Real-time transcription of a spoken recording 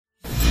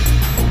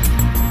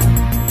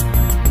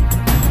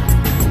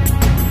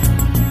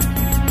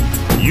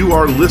You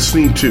are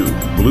listening to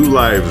Blue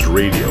Lives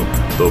Radio,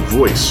 the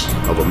voice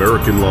of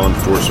American law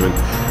enforcement,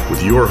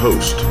 with your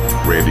host,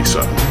 Randy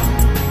Sutton.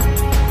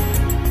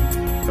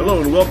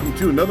 Hello and welcome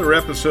to another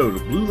episode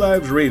of Blue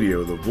Lives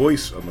Radio, the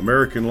voice of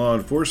American law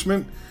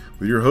enforcement,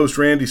 with your host,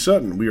 Randy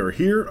Sutton. We are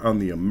here on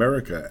the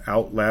America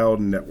Out Loud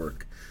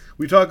Network.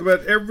 We talk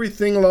about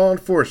everything law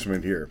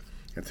enforcement here.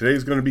 And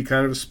today's going to be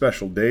kind of a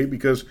special day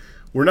because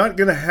we're not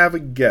going to have a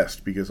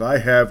guest because I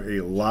have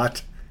a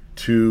lot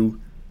to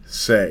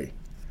say.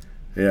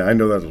 Yeah, I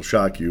know that'll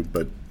shock you,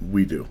 but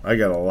we do. I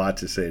got a lot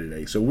to say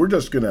today. So we're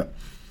just going to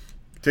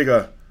take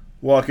a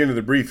walk into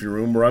the briefing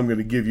room where I'm going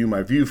to give you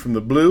my view from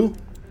the blue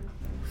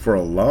for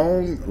a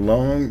long,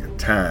 long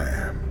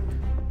time.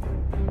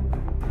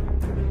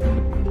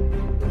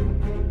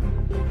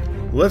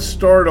 Let's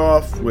start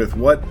off with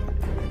what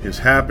is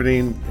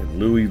happening in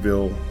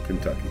Louisville,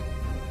 Kentucky.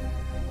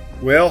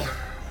 Well,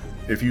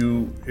 if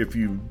you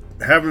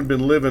haven't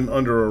been living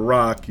under a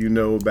rock, you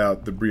know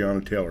about the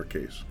Breonna Taylor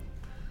case.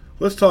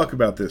 Let's talk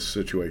about this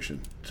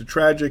situation. It's a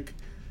tragic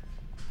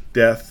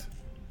death,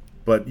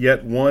 but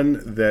yet one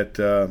that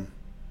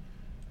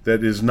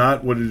is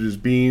not what it is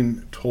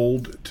being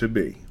told to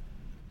be.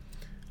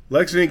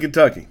 Lexington,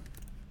 Kentucky.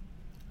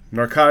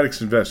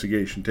 Narcotics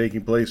investigation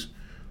taking place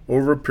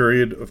over a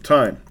period of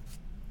time.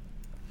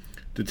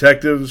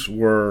 Detectives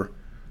were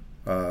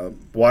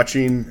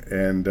watching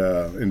and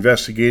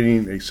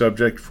investigating a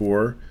subject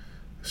for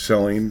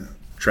selling,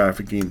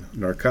 trafficking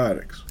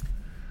narcotics.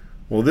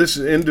 Well, this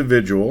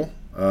individual,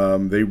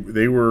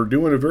 they were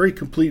doing a very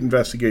complete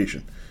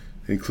investigation,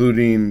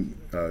 including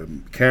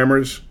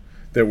cameras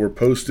that were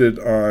posted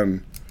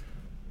on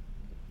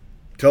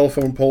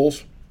telephone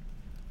poles,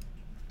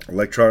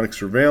 electronic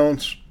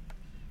surveillance,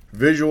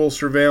 visual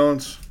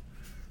surveillance,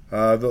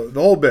 the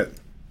whole bit.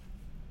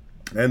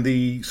 And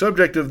the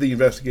subject of the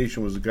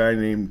investigation was a guy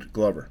named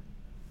Glover.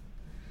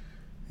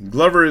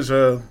 Glover is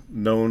a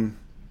known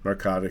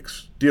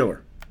narcotics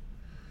dealer.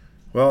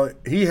 Well,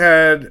 he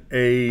had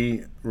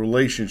a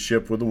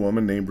relationship with a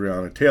woman named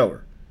Breonna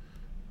Taylor.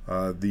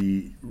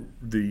 The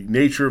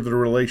nature of the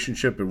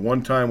relationship at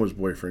one time was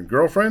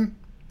boyfriend-girlfriend,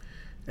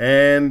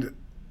 and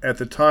at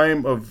the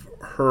time of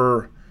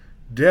her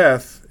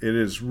death, it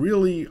is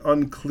really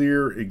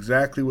unclear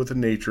exactly what the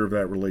nature of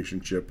that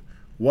relationship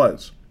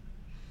was.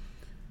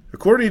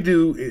 According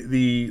to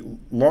the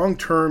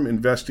long-term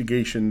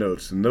investigation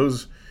notes, and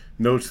those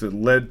notes that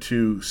led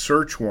to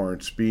search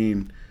warrants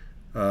being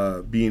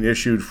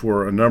issued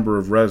for a number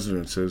of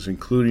residences,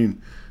 including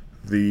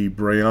the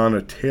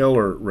Breonna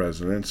Taylor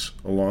residence,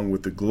 along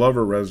with the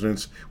Glover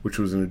residence, which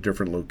was in a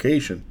different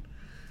location,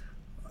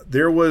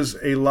 there was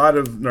a lot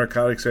of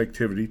narcotics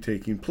activity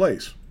taking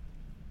place.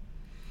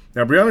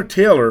 Now, Breonna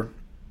Taylor,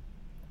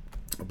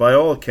 by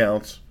all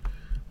accounts,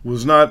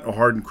 was not a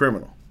hardened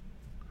criminal.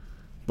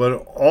 But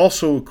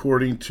also,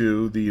 according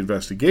to the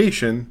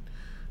investigation,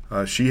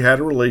 she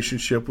had a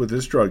relationship with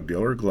this drug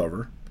dealer,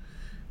 Glover.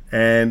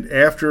 And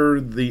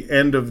after the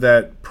end of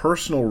that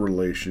personal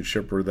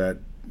relationship, or that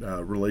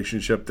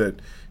relationship that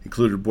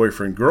included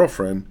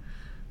boyfriend-girlfriend,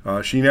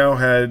 she now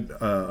had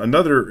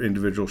another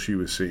individual she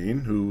was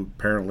seeing who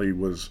apparently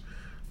was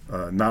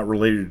not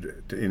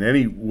related in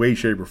any way,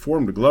 shape, or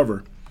form to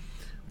Glover.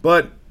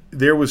 But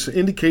there was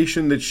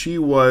indication that she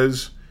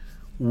was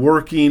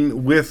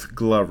working with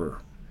Glover.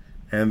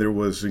 And there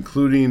was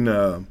including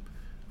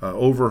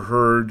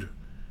overheard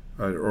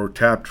or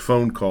tapped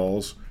phone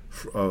calls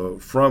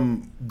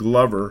from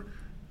Glover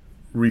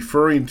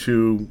referring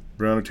to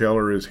Breonna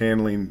Taylor as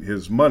handling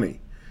his money.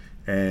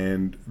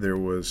 And there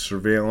was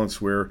surveillance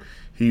where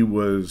he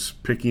was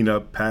picking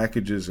up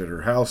packages at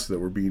her house that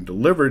were being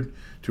delivered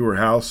to her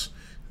house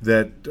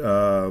that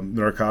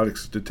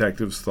narcotics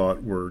detectives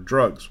thought were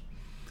drugs.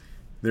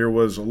 There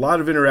was a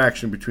lot of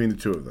interaction between the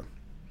two of them.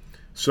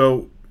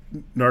 So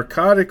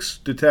narcotics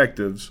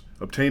detectives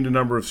obtained a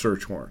number of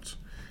search warrants.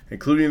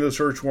 Including the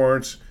search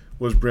warrants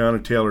was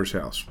Breonna Taylor's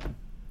house.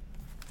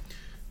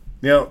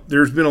 Now,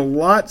 there's been a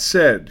lot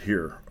said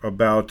here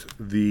about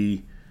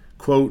the,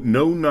 quote,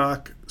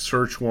 no-knock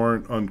search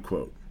warrant,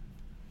 unquote.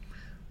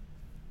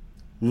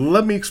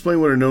 Let me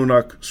explain what a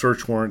no-knock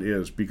search warrant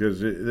is,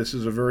 because this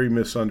is a very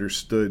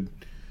misunderstood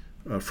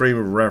frame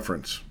of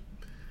reference.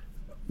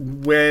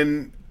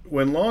 When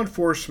law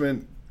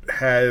enforcement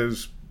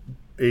has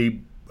a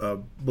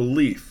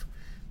belief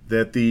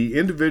that the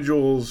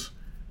individuals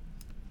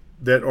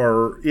that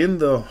are in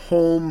the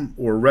home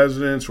or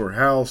residence or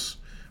house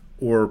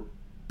or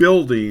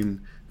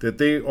building that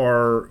they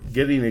are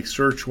getting a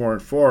search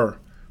warrant for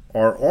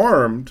are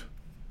armed,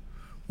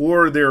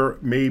 or there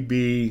may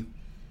be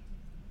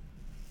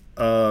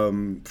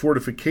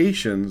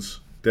fortifications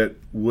that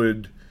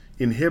would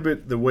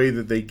inhibit the way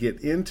that they get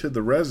into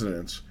the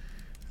residence,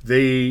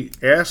 they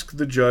ask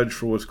the judge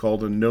for what's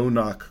called a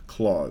no-knock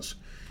clause.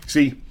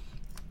 See,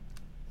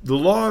 the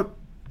law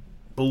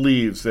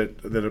believes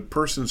that a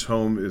person's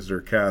home is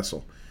their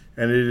castle,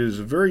 and it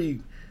is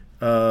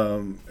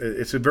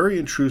it's a very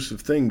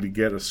intrusive thing to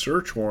get a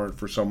search warrant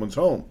for someone's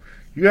home.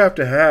 You have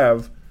to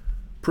have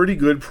pretty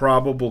good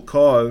probable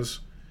cause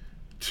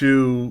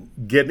to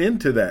get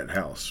into that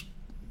house,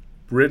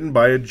 written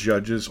by a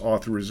judge's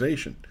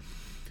authorization.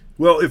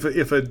 Well,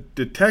 if a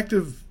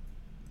detective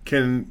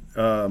can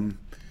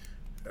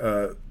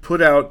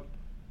put out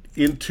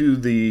into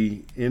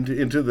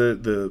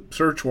the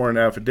search warrant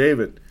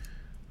affidavit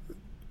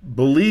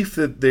belief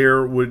that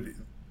there would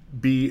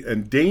be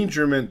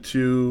endangerment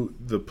to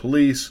the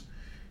police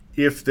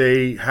if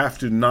they have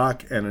to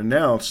knock and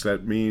announce,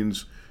 that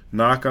means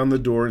knock on the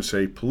door and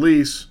say,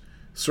 police,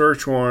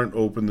 search warrant,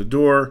 open the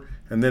door,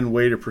 and then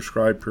wait a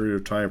prescribed period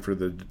of time for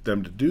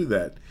them to do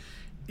that.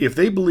 If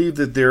they believe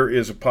that there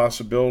is a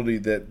possibility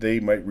that they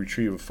might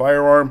retrieve a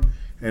firearm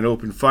and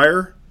open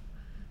fire,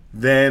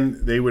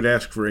 then they would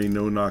ask for a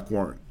no-knock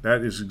warrant.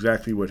 That is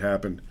exactly what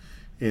happened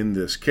in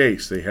this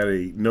case. They had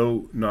a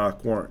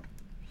no-knock warrant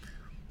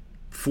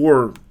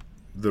for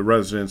the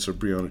residence of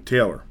Breonna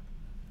Taylor.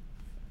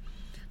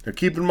 Now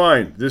keep in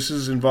mind, this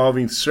is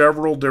involving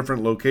several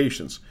different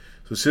locations.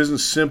 So this isn't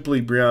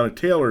simply Breonna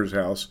Taylor's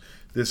house.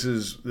 This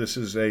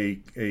is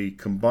a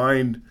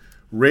combined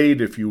raid,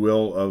 if you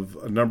will, of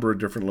a number of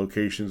different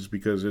locations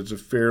because it's a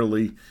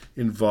fairly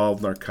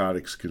involved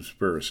narcotics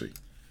conspiracy.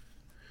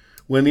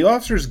 When the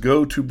officers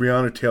go to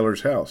Breonna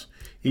Taylor's house,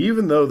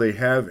 even though they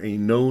have a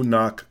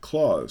no-knock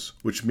clause,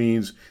 which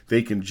means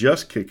they can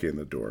just kick in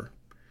the door,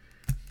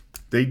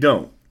 they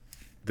don't.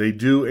 They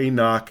do a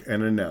knock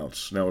and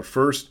announce. Now, at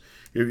first,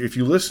 if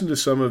you listen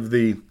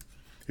to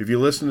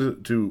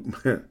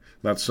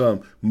not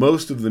some,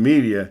 most of the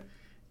media,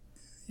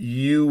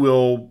 you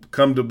will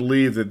come to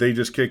believe that they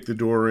just kick the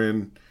door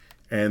in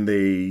and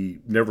they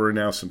never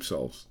announce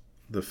themselves.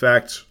 The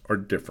facts are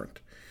different.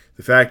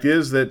 The fact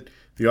is that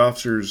the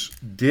officers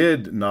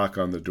did knock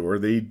on the door,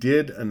 they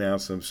did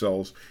announce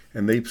themselves,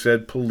 and they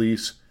said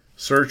police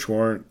search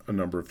warrant a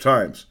number of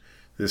times.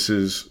 This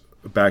is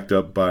backed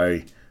up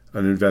by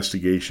an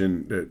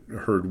investigation that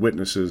heard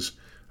witnesses,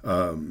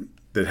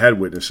 that had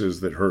witnesses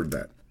that heard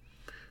that.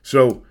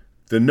 So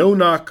the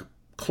no-knock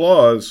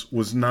clause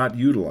was not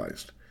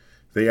utilized.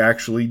 They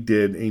actually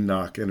did a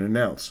knock and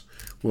announce.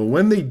 Well,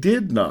 when they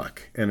did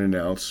knock and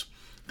announce,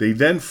 they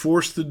then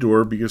forced the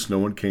door because no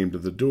one came to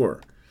the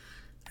door.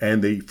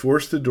 And they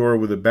forced the door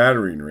with a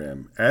battering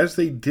ram. As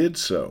they did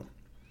so,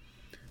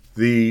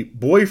 the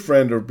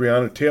boyfriend of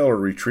Breonna Taylor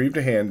retrieved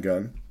a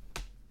handgun,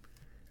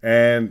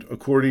 and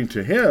according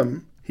to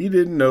him, he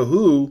didn't know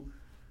who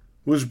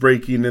was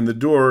breaking in the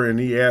door, and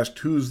he asked,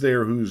 who's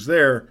there,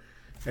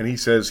 and he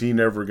says he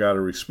never got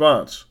a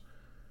response.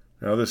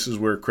 Now, this is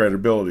where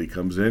credibility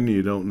comes in.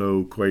 You don't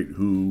know quite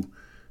who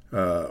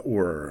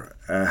or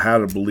how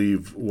to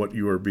believe what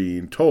you are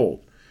being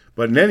told.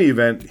 But in any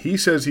event, he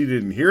says he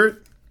didn't hear it,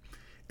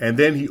 and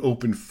then he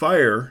opened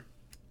fire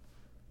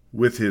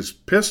with his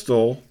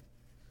pistol,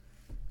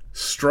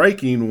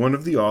 striking one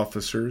of the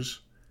officers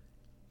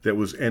that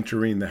was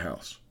entering the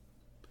house.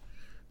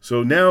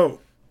 So now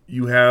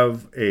you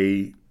have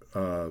a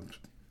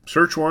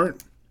search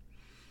warrant.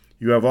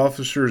 You have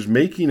officers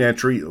making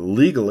entry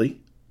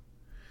legally.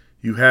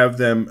 You have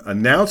them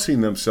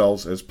announcing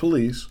themselves as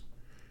police.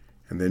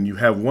 And then you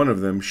have one of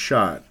them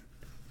shot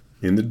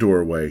in the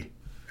doorway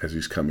as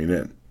he's coming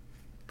in.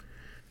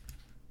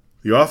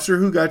 The officer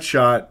who got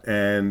shot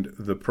and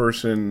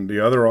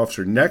the other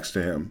officer next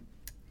to him,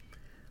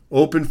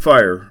 opened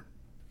fire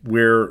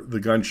where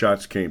the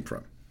gunshots came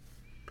from.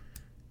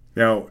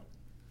 Now,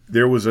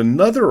 there was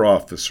another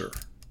officer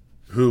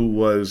who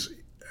was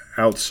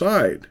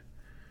outside,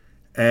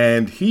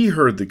 and he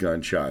heard the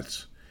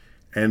gunshots.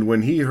 And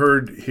when he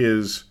heard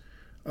his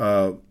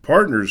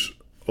partners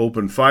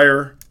open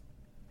fire,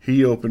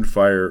 he opened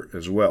fire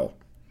as well.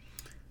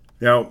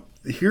 Now,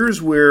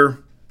 here's where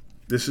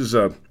this is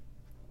a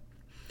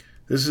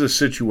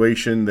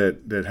situation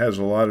that has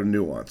a lot of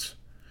nuance.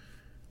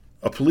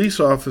 A police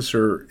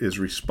officer is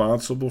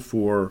responsible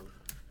for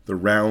the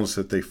rounds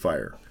that they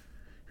fire.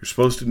 You're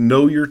supposed to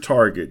know your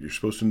target. You're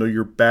supposed to know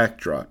your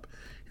backdrop.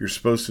 You're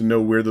supposed to know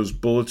where those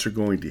bullets are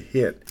going to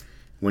hit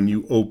when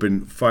you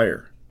open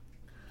fire.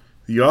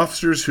 The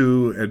officers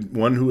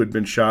one who had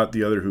been shot,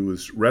 the other who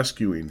was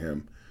rescuing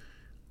him,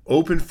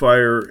 opened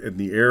fire in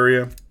the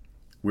area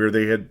where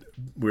they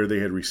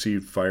had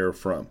received fire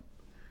from.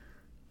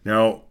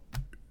 Now,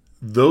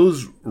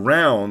 those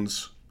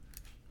rounds,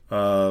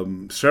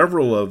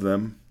 several of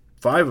them,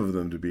 5 of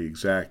them to be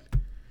exact,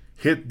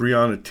 hit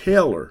Breonna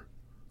Taylor,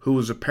 who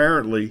was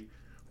apparently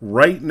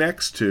right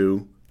next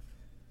to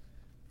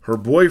her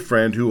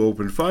boyfriend who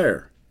opened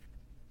fire.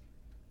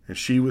 And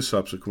she was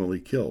subsequently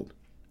killed.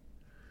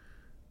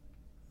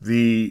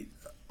 The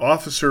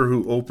officer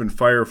who opened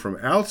fire from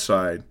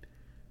outside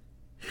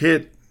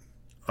hit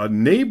a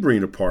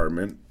neighboring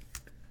apartment,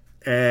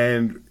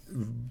 and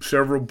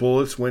several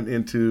bullets went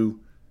into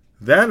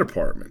that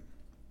apartment.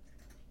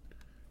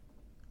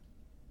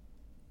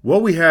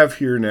 What we have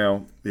here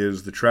now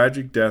is the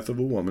tragic death of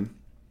a woman.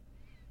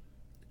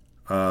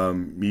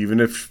 Even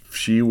if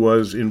she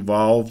was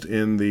involved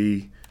in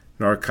the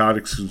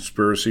narcotics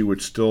conspiracy,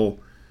 which still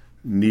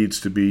needs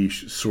to be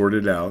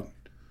sorted out.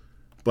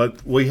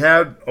 But we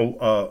had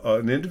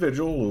an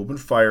individual who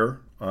opened fire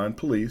on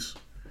police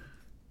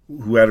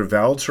who had a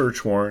valid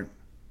search warrant.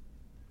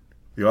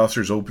 The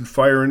officers opened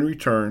fire in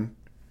return,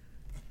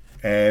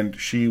 and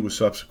she was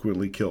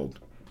subsequently killed.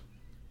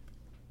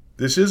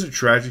 This is a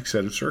tragic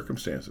set of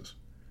circumstances.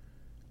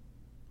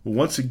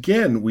 Once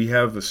again, we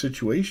have a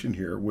situation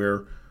here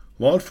where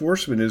law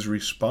enforcement is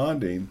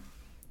responding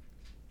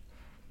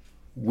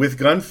with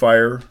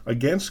gunfire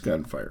against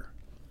gunfire.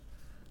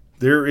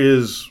 There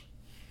is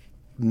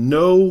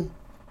no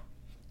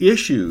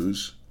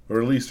issues,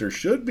 or at least there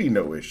should be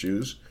no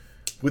issues,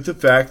 with the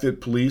fact that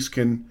police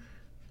can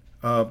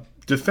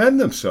defend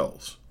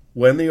themselves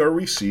when they are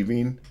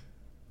receiving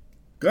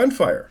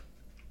gunfire.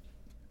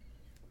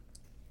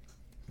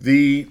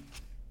 The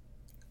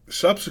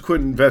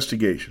subsequent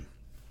investigation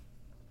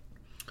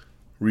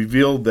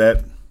revealed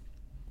that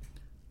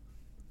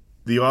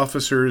the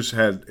officers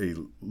had a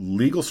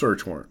legal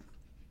search warrant,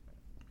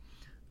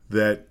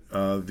 that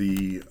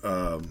the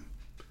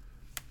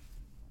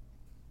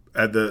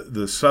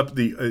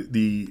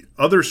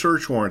other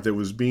search warrant that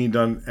was being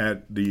done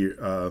at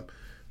the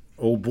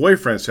old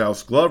boyfriend's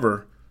house,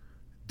 Glover,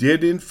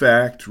 did in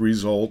fact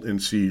result in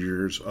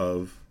seizures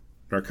of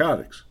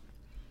narcotics.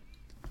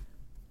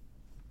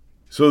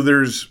 So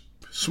there's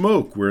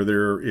smoke where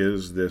there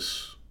is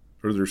this,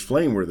 or there's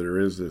flame where there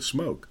is this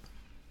smoke.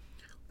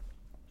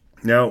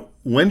 Now,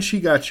 when she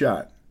got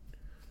shot,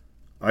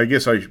 I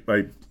guess I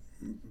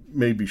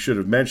maybe should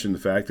have mentioned the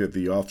fact that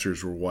the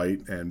officers were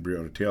white and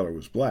Breonna Taylor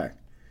was black.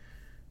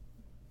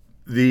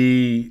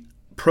 The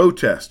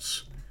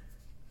protests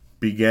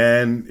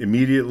began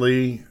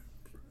immediately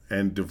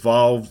and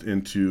devolved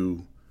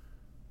into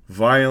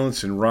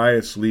violence and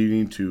riots,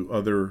 leading to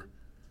other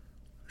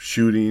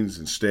shootings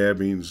and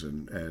stabbings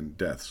and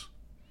deaths.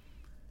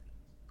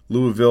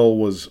 Louisville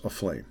was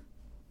aflame.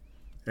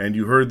 And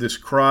you heard this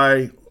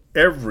cry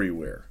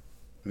everywhere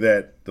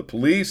that the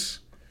police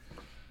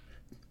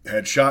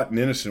had shot an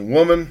innocent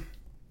woman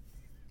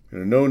in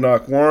a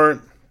no-knock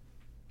warrant.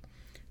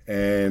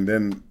 And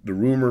then the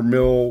rumor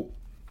mill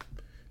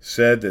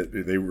said that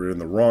they were in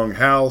the wrong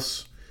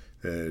house,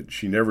 that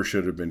she never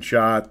should have been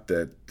shot,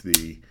 that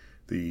the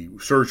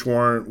search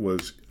warrant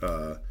was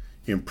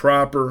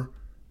improper,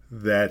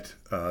 that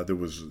there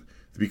was,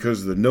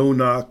 because of the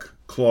no-knock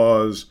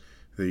clause,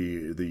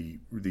 the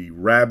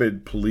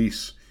rabid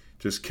police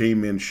just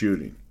came in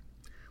shooting.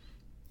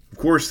 Of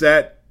course,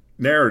 that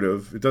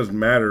narrative, it doesn't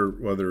matter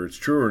whether it's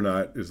true or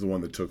not, is the one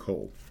that took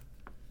hold.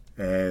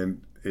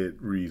 And it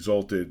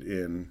resulted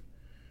in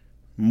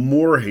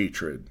more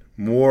hatred,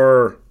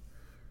 more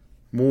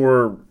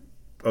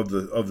of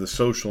the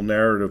social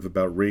narrative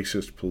about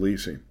racist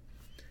policing,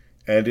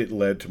 and it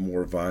led to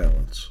more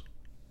violence.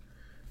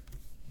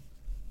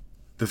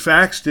 The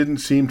facts didn't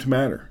seem to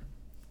matter.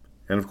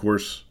 And of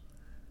course,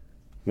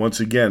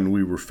 once again,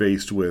 we were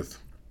faced with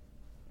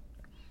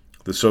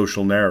the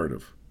social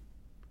narrative.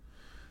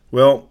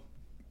 Well,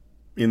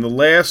 in the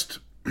last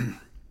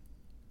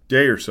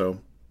day or so,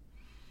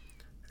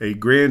 a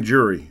grand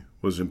jury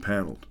was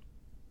impaneled.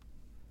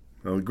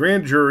 Now, the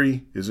grand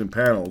jury is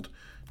impaneled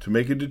to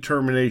make a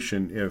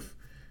determination if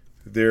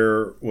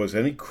there was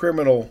any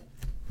criminal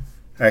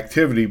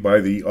activity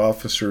by the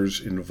officers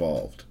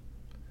involved.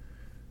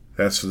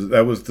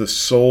 That was the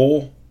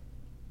sole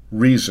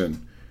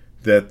reason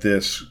that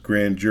this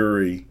grand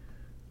jury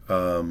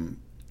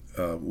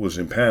was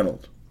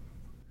impaneled.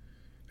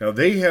 Now,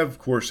 they have, of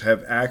course,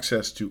 have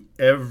access to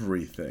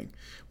everything.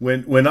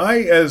 When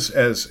I, as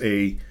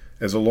a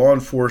law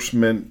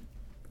enforcement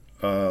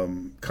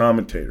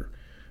commentator,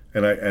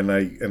 and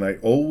I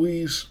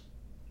always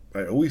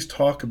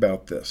talk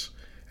about this,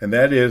 and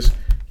that is,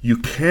 you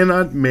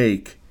cannot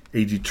make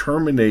a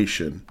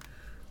determination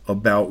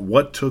about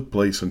what took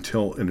place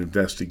until an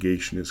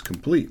investigation is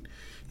complete.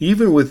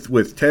 Even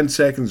with 10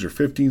 seconds or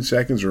 15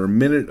 seconds or a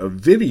minute of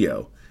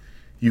video,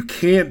 you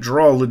can't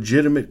draw a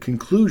legitimate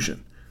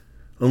conclusion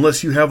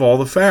unless you have all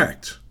the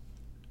facts.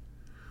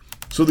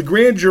 So the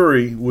grand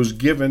jury was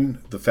given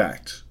the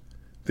facts.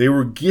 They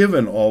were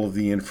given all of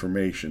the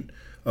information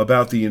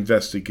about the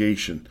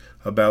investigation,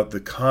 about the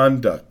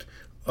conduct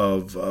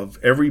of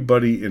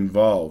everybody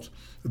involved,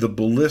 the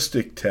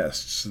ballistic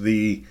tests,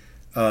 the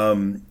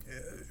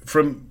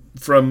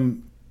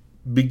from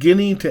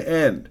beginning to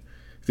end.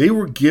 They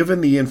were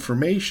given the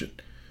information.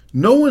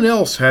 No one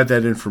else had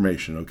that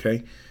information,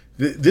 okay?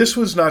 This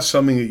was not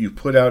something that you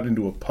put out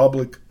into a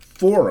public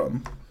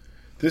forum.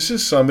 This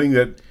is something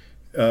that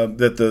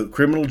the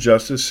criminal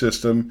justice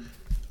system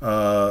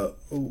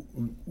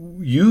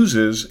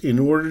uses in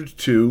order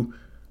to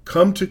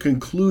come to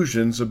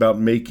conclusions about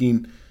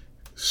making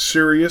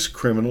serious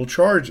criminal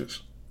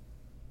charges.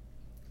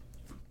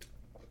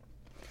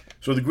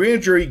 So the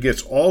grand jury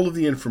gets all of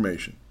the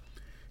information,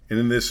 and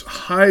in this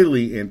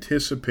highly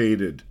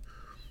anticipated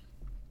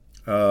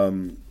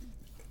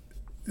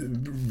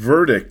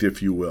verdict,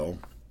 if you will,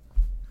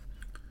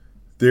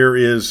 there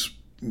is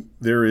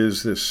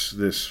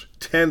this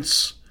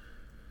tense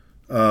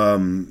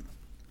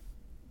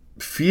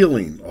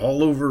feeling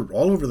all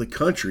over the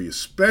country,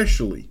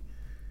 especially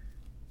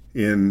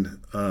in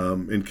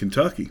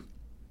Kentucky,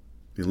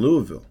 in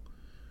Louisville,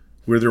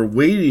 where they're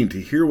waiting to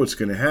hear what's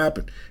going to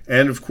happen.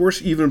 And of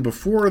course, even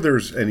before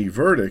there's any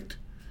verdict,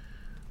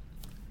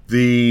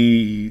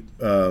 the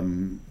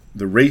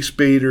race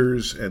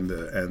baiters and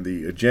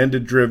the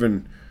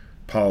agenda-driven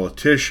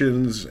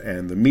politicians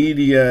and the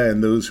media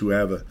and those who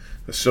have a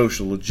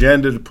social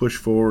agenda to push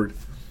forward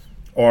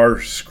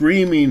are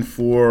screaming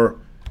for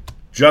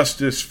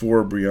justice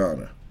for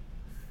Breonna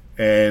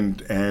and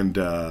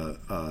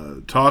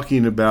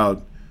talking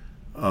about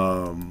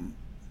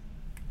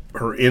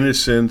her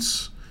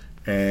innocence,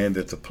 and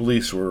that the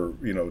police were,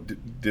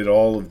 did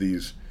all of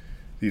these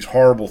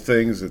horrible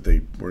things, that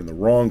they were in the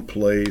wrong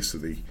place, that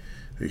they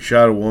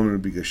shot a woman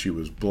because she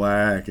was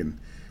black, and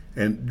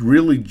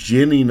really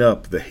ginning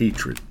up the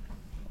hatred.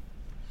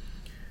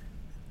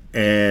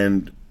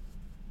 And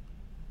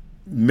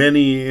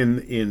many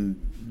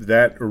in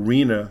that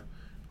arena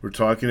were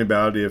talking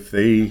about, if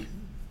they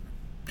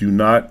do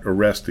not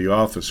arrest the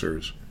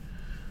officers,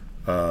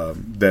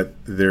 that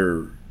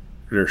there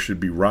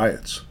should be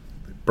riots.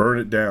 Burn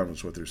it down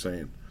is what they're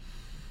saying.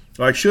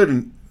 I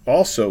shouldn't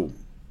also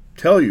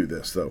tell you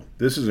this, though.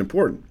 This is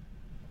important.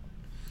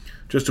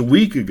 Just a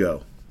week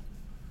ago,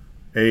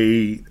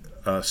 a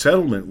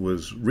settlement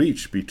was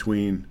reached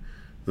between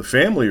the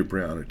family of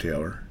Breonna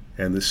Taylor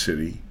and the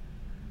city,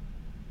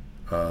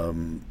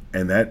 and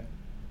that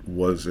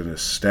was an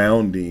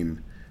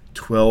astounding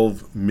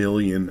 $12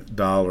 million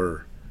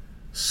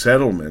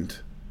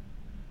settlement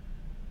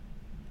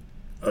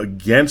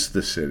against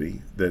the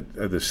city, that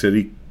the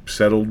city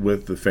settled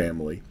with the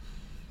family,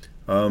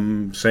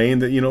 saying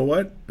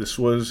that, this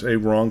was a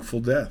wrongful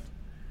death.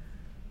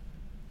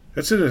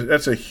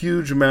 That's a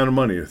huge amount of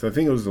money. I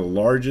think it was the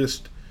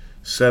largest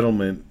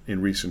settlement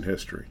in recent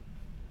history.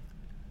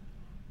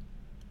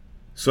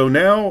 So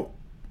now,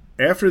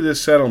 after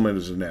this settlement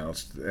is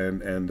announced,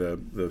 and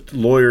the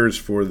lawyers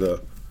for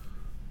the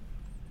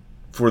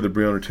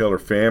Breonna Taylor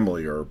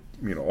family are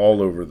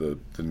all over the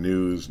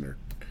news, and they're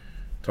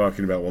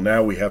talking about, well,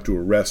 now we have to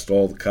arrest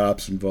all the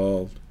cops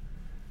involved.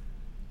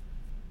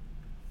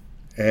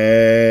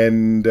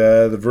 And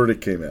the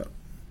verdict came out.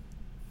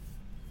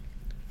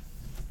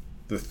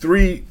 The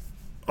three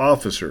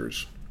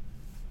officers,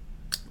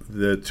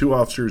 the two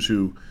officers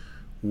who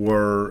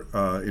were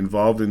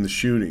involved in the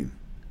shooting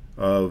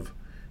of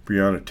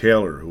Breonna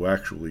Taylor, who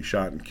actually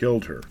shot and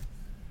killed her,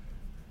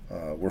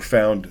 were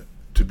found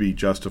to be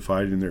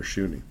justified in their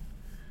shooting.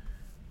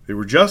 They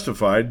were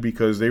justified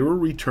because they were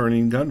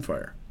returning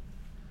gunfire.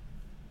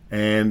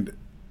 And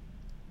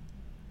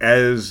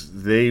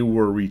as they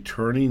were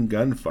returning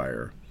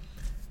gunfire,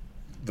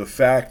 the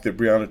fact that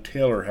Breonna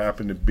Taylor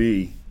happened to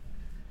be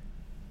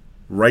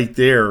right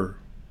there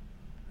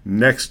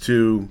next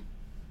to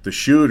the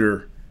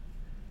shooter,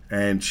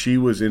 and she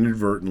was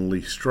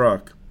inadvertently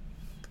struck,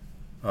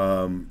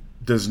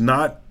 does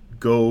not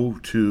go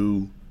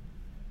to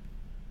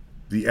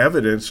the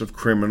evidence of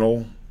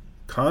criminal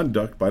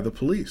conduct by the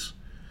police.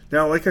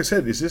 Now, like I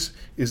said, is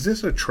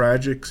this a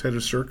tragic set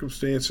of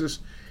circumstances?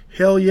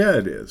 Hell yeah,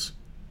 it is.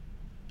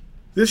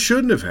 This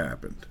shouldn't have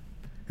happened.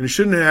 And it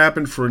shouldn't have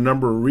happened for a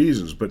number of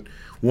reasons. But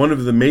one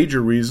of the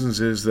major reasons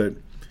is that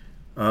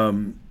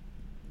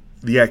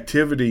the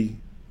activity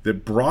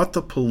that brought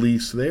the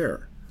police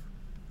there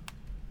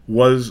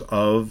was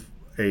of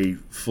a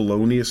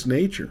felonious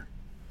nature.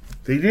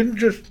 They didn't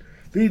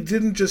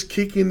just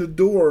kick in the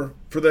door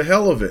for the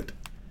hell of it.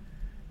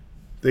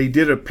 They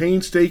did a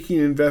painstaking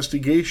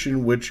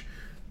investigation which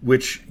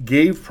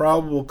gave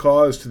probable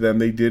cause to them.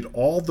 They did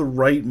all the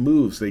right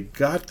moves. They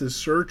got the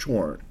search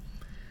warrant.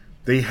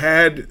 They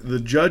had the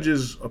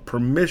judge's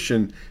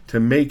permission to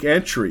make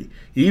entry,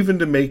 even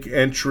to make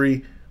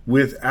entry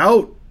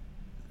without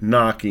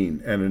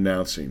knocking and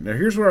announcing. Now,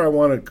 here's where I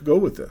want to go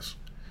with this.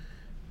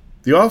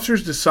 The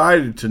officers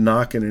decided to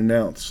knock and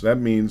announce. That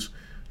means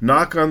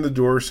knock on the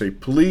door, say,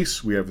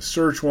 "Police, we have a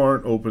search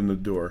warrant," open the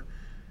door.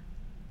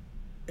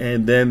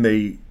 And then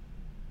they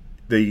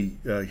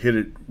hit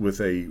it with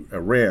a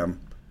ram.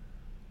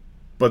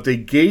 But they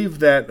gave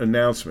that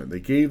announcement, they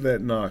gave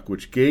that knock,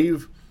 which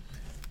gave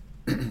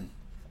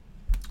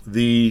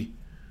the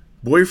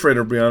boyfriend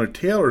of Breonna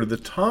Taylor the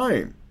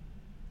time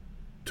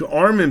to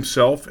arm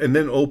himself and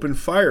then open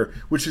fire,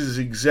 which is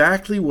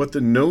exactly what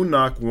the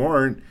no-knock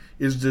warrant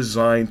is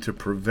designed to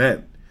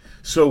prevent.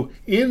 So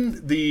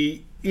in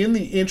the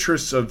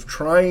interests of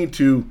trying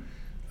to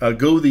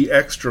go the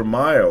extra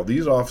mile,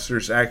 these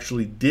officers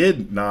actually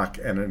did knock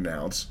and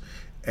announce,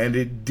 and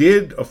it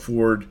did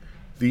afford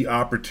the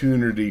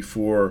opportunity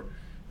for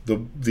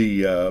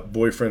the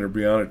boyfriend of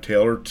Breonna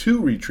Taylor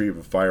to retrieve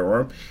a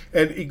firearm,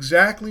 and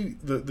exactly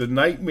the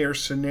nightmare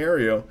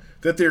scenario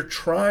that they're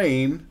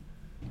trying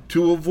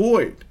to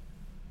avoid.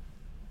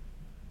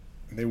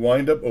 They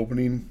wind up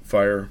opening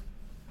fire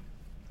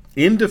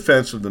in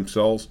defense of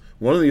themselves.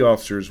 One of the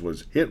officers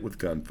was hit with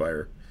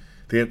gunfire.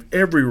 They have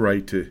every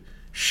right to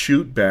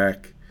shoot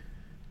back,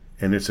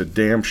 and it's a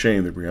damn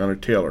shame that Breonna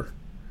Taylor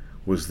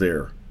was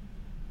there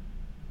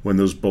when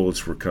those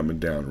bullets were coming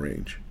down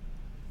range.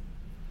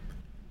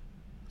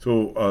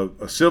 So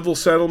a civil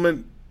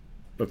settlement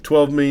of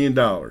 $12 million.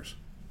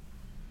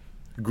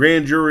 The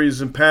grand jury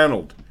is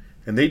impaneled,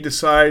 and they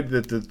decide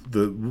that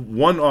the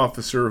one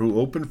officer who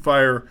opened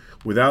fire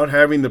without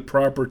having the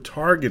proper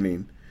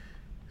targeting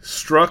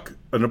struck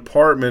an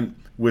apartment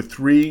with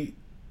 3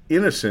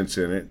 innocents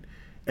in it,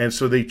 and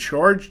so they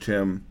charged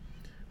him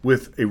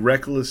with a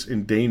reckless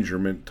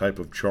endangerment type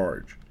of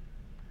charge.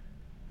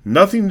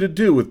 Nothing to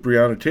do with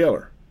Breonna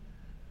Taylor.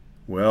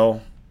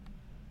 Well,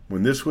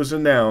 when this was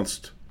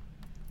announced,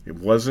 it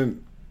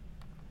wasn't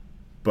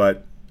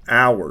but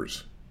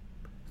hours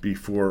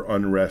before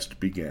unrest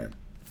began.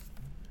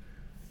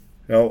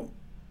 Now,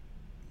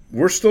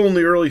 we're still in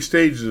the early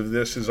stages of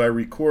this as I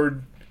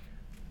record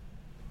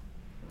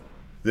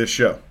this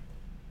show.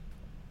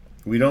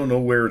 We don't know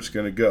where it's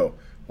going to go,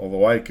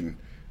 although I can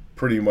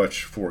pretty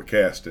much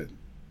forecast it.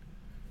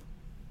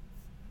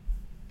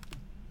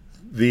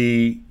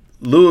 The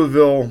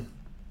Louisville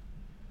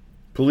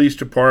Police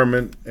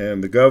Department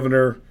and the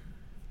governor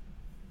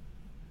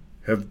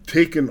have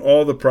taken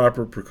all the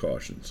proper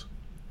precautions.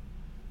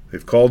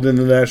 They've called in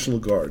the National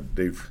Guard.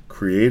 They've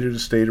created a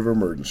state of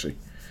emergency.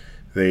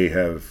 They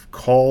have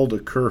called a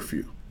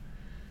curfew,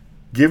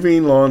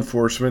 giving law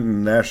enforcement and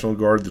the National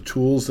Guard the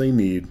tools they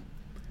need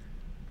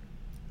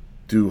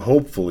to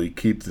hopefully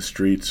keep the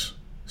streets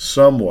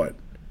somewhat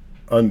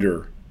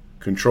under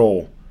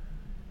control,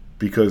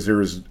 because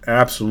there is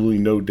absolutely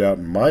no doubt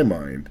in my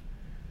mind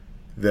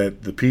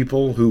that the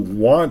people who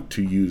want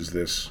to use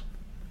this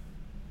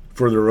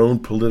for their own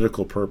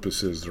political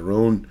purposes, their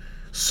own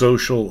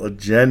social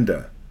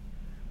agenda,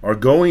 are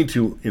going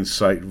to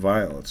incite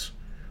violence,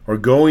 are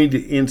going to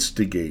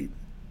instigate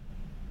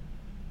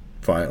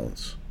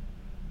violence.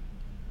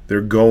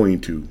 They're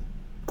going to,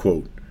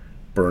 quote,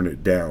 burn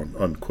it down,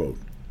 unquote.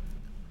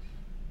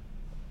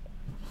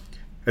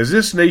 As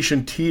this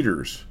nation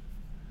teeters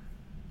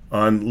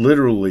on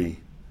literally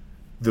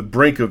the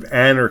brink of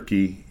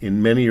anarchy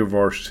in many of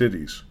our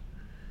cities,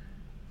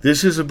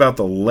 this is about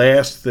the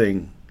last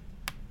thing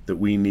that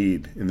we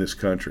need in this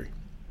country.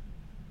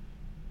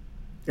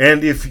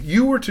 And if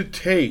you were to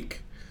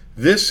take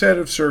this set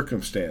of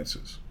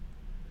circumstances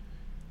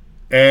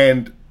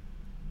and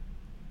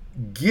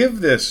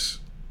give this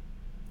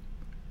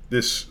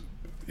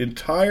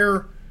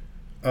entire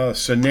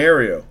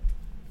scenario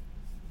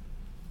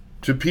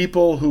to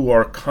people who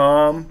are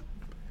calm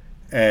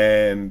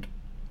and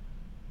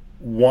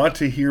want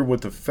to hear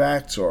what the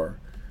facts are,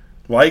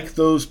 like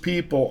those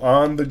people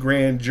on the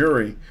grand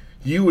jury,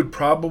 you would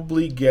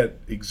probably get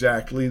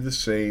exactly the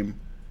same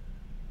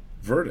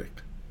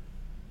verdict.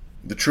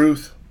 The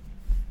truth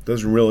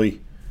doesn't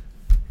really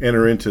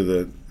enter into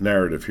the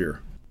narrative here.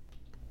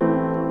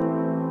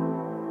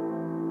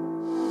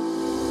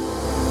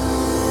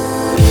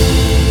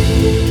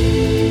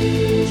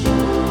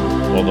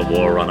 For the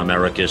war on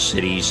America's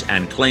cities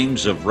and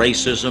claims of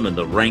racism in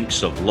the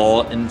ranks of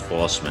law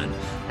enforcement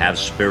have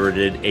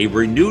spirited a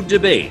renewed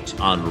debate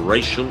on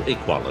racial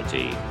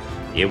equality.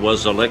 It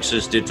was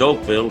Alexis de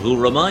Tocqueville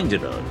who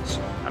reminded us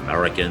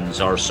Americans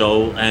are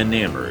so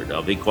enamored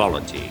of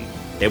equality.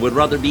 They would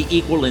rather be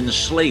equal in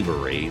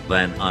slavery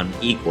than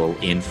unequal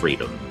in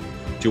freedom.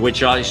 To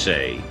which I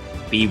say,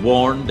 be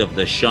warned of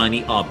the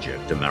shiny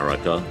object,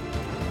 America.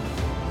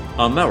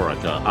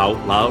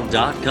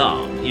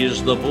 AmericaOutloud.com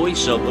is the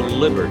voice of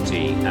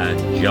liberty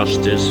and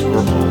justice for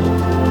all.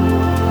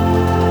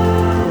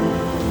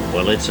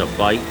 Well, it's a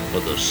fight for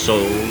the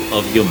soul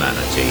of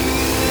humanity.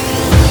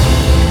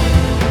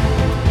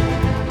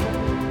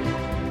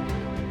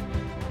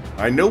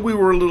 I know we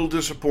were a little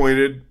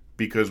disappointed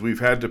because we've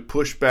had to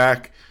push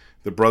back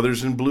the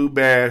Brothers in Blue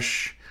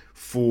Bash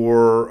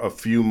for a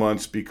few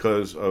months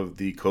because of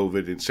the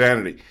COVID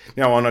insanity.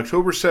 Now, on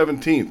October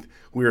 17th,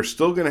 we are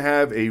still going to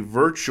have a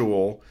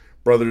virtual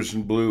Brothers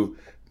in Blue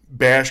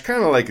Bash,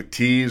 kind of like a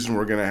tease, and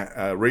we're going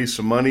to raise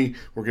some money.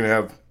 We're going to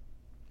have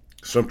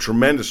some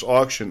tremendous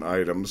auction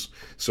items.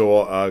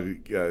 So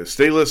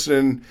stay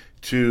listening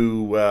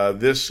to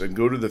this and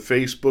go to the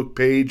Facebook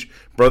page,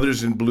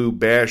 Brothers in Blue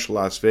Bash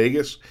Las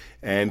Vegas,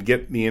 and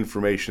get the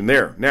information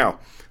there. Now,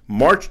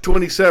 March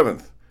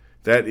 27th,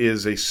 that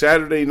is a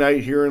Saturday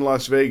night here in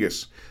Las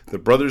Vegas, the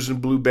Brothers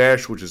in Blue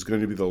Bash, which is going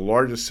to be the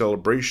largest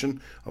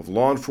celebration of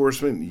law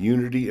enforcement,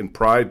 unity, and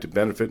pride to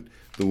benefit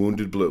the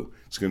wounded blue.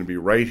 It's going to be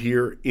right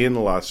here in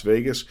Las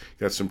Vegas.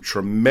 Got some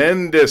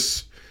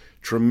tremendous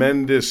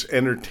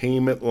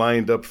entertainment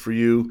lined up for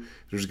you.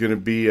 There's going to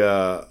be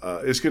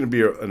it's going to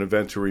be an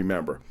event to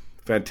remember.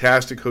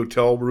 Fantastic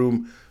hotel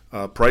room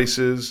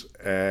prices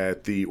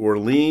at the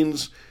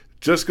Orleans.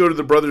 Just go to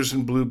the Brothers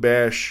in Blue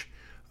Bash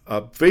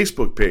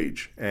Facebook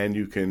page, and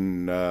you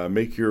can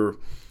make your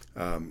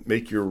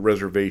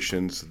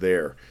reservations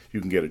there. You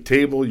can get a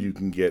table, you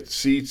can get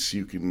seats,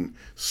 you can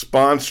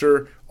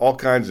sponsor all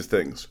kinds of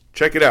things.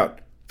 Check it out.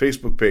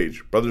 Facebook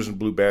page, Brothers in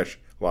Blue Bash,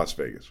 Las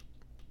Vegas.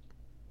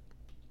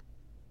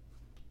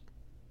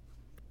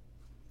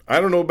 I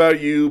don't know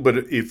about you, but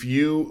if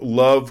you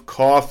love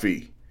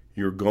coffee,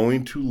 you're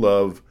going to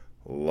love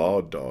Law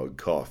Dog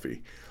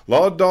Coffee.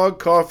 Law Dog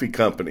Coffee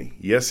Company.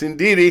 Yes,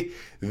 indeedy.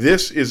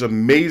 This is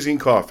amazing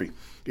coffee.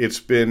 It's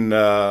been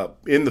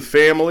in the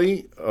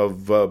family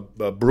of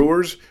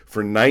brewers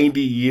for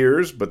 90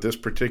 years, but this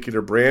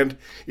particular brand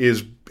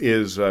is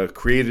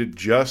created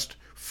just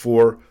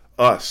for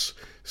us.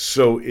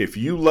 So if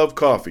you love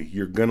coffee,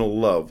 you're going to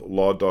love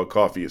Law Dog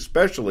Coffee,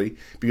 especially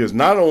because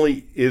not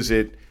only is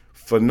it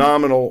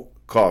phenomenal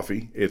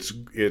coffee, it's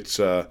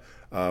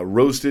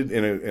roasted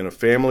in a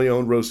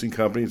family-owned roasting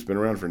company. It's been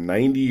around for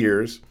 90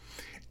 years,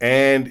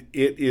 and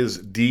it is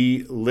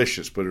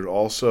delicious, but it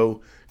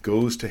also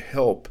goes to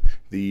help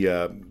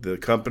the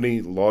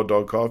company, Law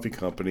Dog Coffee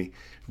Company,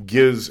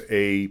 gives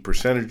a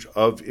percentage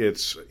of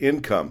its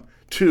income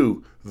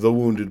to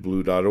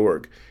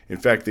thewoundedblue.org. In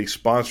fact, they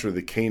sponsor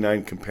the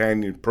Canine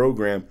Companion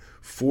Program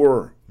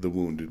for the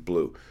Wounded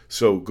Blue.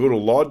 So go to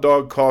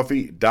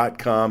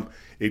lawdogcoffee.com.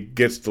 It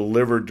gets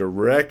delivered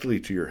directly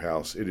to your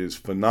house. It is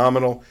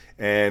phenomenal,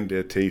 and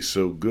it tastes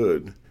so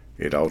good,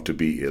 it ought to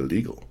be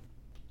illegal.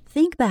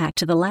 Think back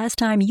to the last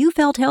time you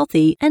felt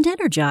healthy and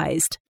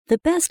energized. The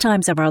best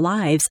times of our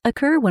lives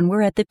occur when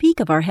we're at the peak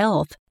of our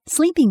health,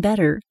 sleeping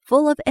better,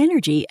 full of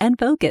energy and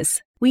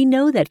focus. We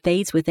know that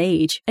fades with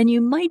age, and you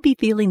might be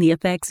feeling the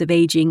effects of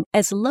aging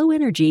as low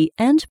energy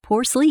and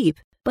poor sleep.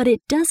 But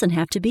it doesn't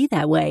have to be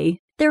that way.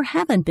 There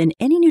haven't been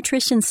any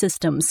nutrition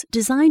systems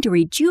designed to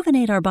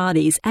rejuvenate our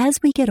bodies as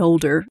we get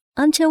older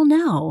until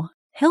now.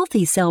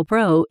 Healthy Cell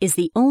Pro is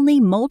the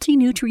only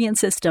multi-nutrient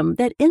system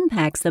that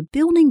impacts the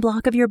building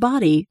block of your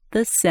body,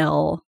 the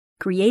cell.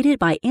 Created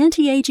by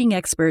anti-aging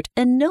expert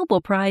and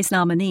Nobel Prize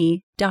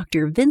nominee,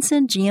 Dr.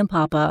 Vincent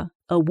Giampapa,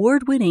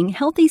 award-winning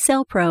Healthy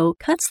Cell Pro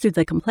cuts through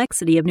the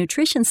complexity of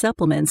nutrition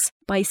supplements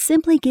by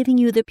simply giving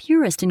you the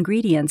purest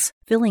ingredients,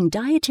 filling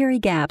dietary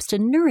gaps to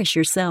nourish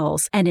your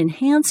cells and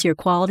enhance your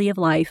quality of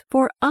life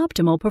for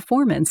optimal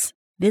performance.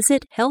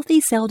 Visit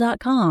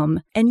healthycell.com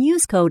and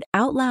use code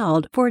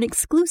OUTLOUD for an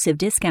exclusive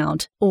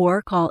discount,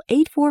 or call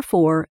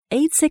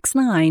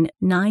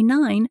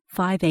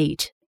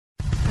 844-869-9958.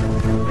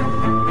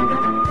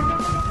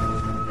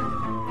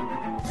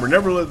 We're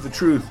never let the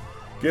truth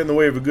get in the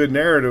way of a good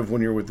narrative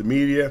when you're with the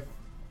media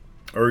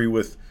or you're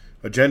with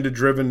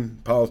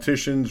agenda-driven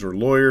politicians or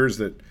lawyers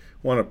that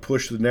want to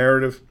push the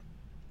narrative.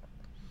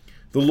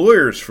 The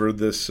lawyers for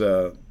this,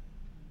 for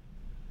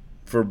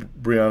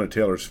Breonna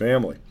Taylor's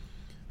family,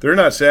 they're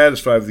not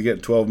satisfied with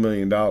getting $12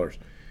 million.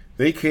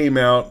 They came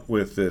out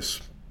with this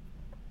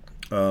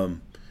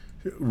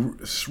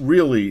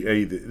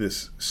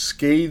this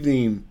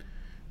scathing,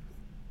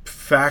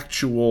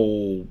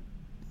 factual,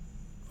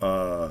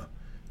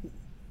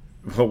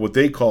 what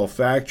they call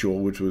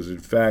factual, which was in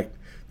fact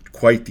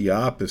quite the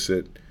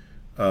opposite,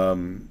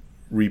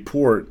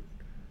 report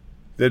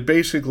that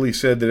basically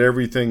said that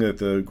everything that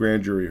the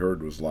grand jury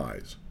heard was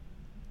lies.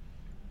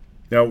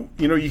 Now,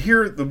 you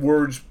hear the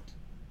words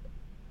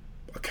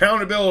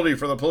accountability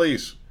for the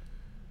police.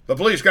 The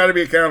police got to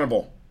be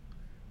accountable.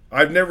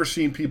 I've never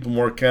seen people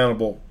more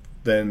accountable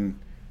than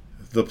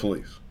the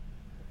police.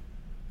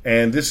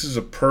 And this is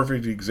a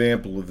perfect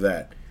example of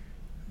that.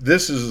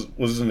 This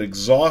was an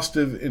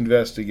exhaustive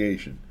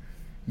investigation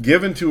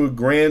given to a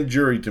grand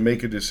jury to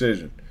make a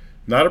decision,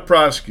 not a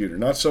prosecutor,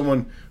 not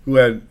someone who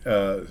had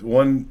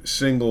one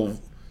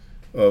single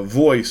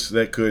voice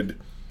that could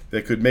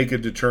make a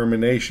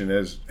determination,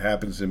 as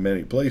happens in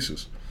many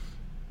places,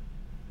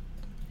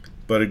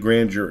 but a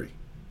grand jury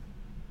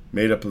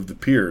made up of the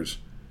peers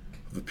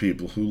of the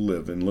people who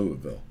live in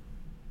Louisville.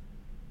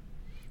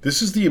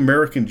 This is the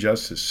American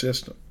justice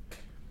system.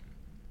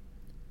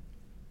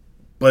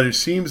 But it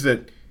seems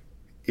that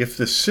if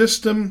the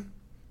system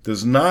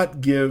does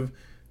not give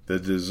the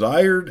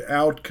desired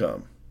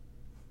outcome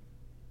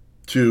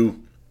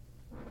to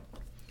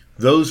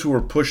those who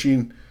are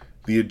pushing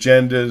the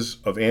agendas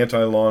of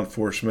anti-law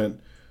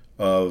enforcement,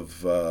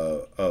 of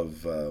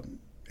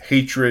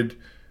hatred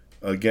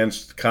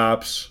against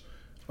cops,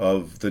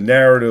 of the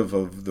narrative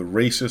of the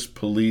racist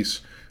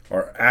police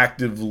are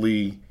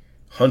actively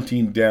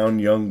hunting down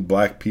young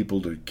black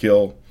people to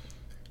kill,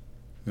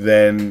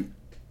 then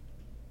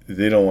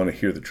they don't want to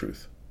hear the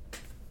truth.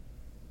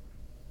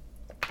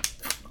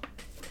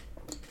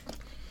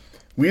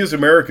 We as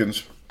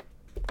Americans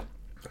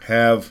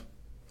have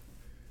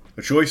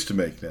a choice to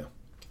make now.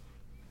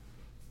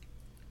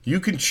 You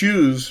can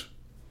choose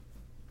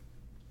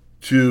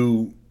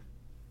to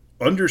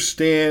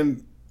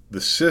understand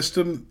the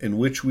system in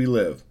which we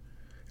live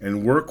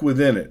and work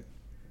within it.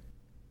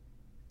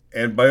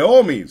 And by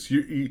all means,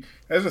 you,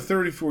 as a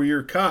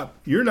 34-year cop,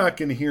 you're not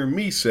going to hear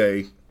me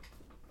say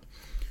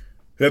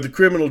that the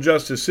criminal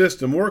justice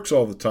system works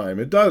all the time.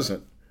 It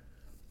doesn't.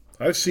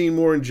 I've seen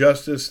more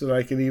injustice than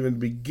I can even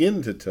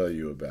begin to tell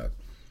you about.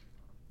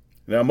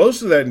 Now,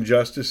 most of that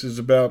injustice is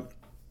about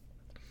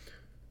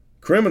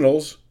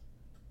criminals,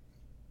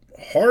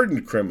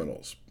 hardened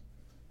criminals,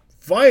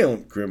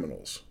 violent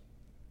criminals,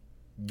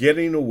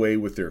 getting away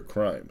with their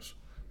crimes.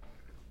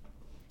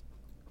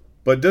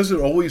 But does it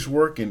always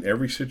work in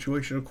every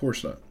situation? Of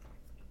course not.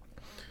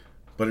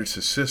 But it's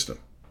a system.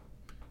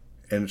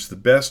 And it's the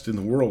best in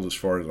the world as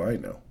far as I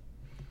know.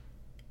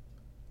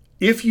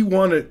 If you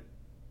want to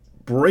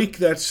break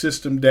that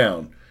system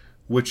down,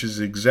 which is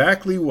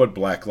exactly what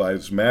Black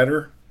Lives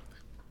Matter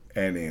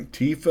and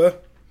Antifa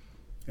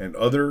and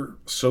other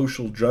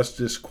social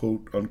justice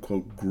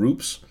quote-unquote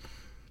groups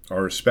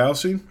are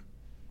espousing,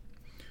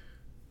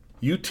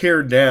 you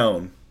tear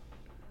down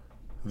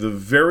the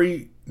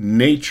very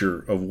nature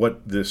of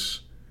what this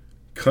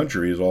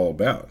country is all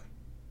about.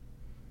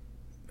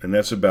 And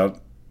that's about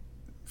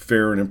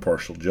fair and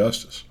impartial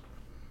justice.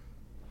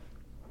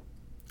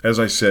 As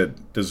I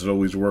said, does it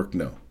always work?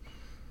 No.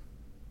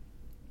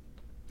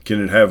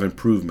 Can it have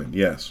improvement?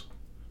 Yes.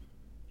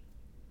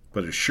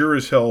 But it sure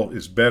as hell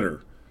is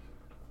better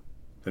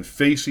than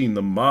facing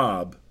the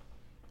mob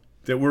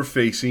that we're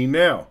facing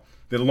now,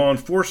 that law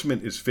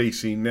enforcement is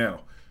facing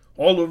now,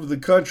 all over the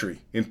country,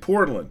 in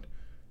Portland,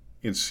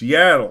 in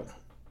Seattle,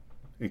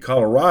 in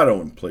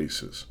Colorado in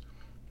places,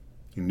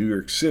 in New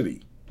York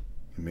City,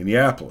 in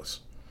Minneapolis,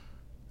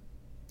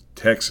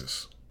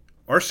 Texas.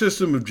 Our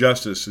system of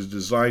justice is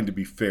designed to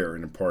be fair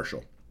and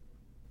impartial.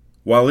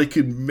 While it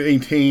can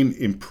maintain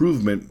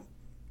improvement,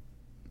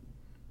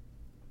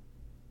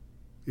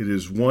 it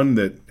is one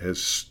that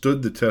has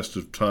stood the test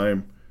of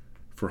time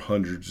for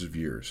hundreds of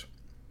years.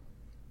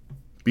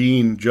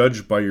 Being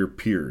judged by your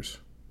peers.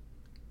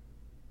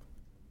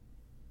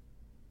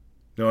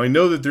 Now, I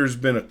know that there's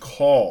been a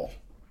call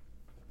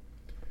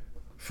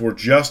for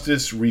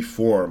justice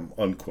reform,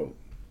 unquote.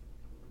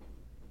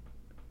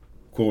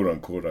 Quote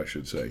unquote, I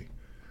should say.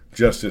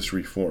 Justice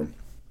reform.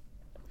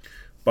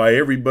 By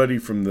everybody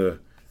from the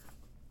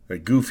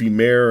goofy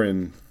mayor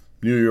in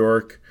New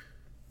York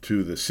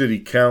to the city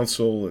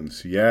council in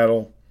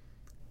Seattle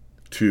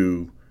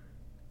to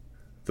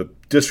the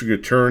district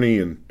attorney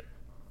in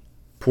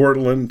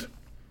Portland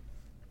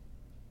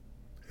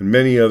and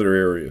many other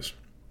areas.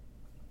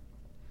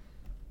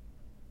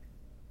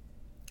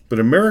 But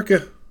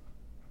America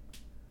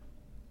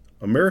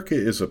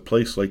is a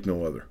place like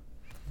no other.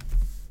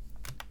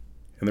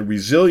 And the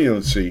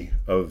resiliency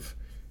of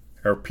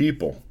our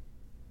people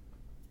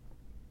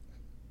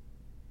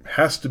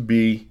has to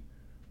be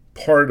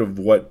part of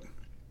what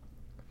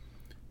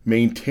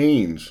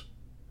maintains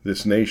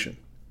this nation.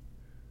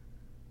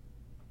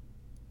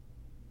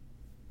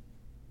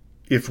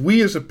 If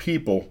we as a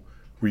people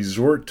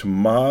resort to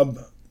mob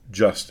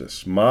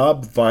justice,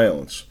 mob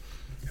violence,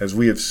 as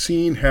we have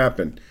seen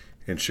happen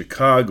in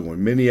Chicago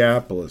and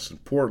Minneapolis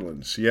and Portland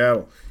and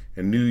Seattle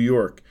and New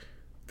York,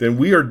 then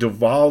we are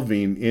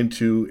devolving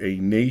into a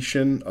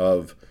nation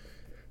of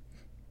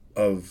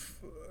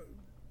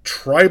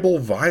tribal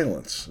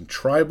violence and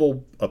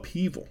tribal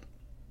upheaval.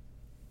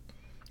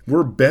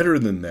 We're better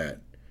than that.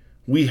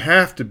 We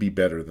have to be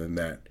better than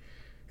that.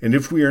 And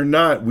if we are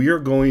not, we are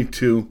going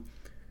to,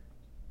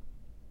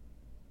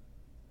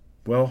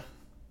 well,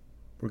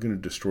 we're going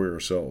to destroy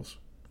ourselves.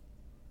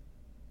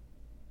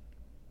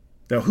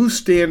 Now, who's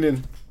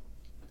standing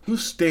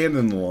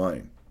the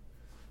line?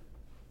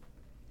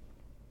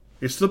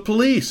 It's the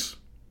police.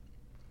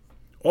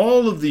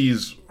 All of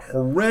these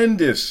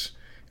horrendous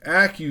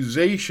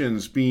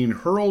accusations being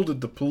hurled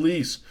at the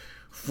police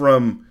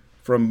from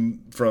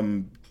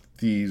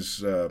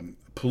these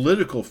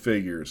political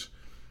figures,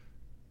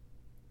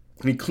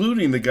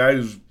 including the guy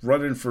who's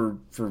running for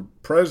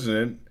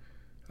president,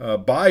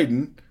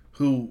 Biden,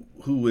 who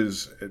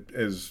is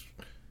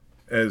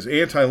as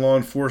anti-law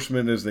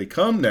enforcement as they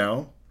come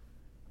now,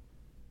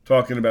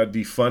 talking about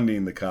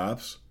defunding the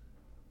cops.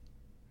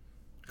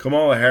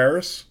 Kamala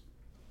Harris,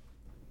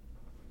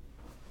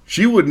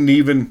 she wouldn't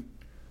even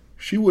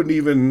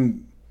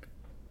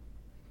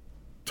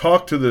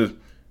talk to the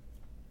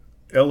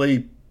LA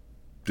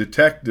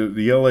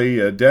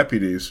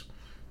deputies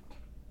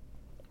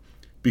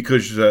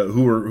because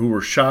who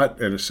were shot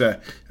in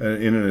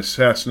an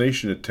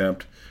assassination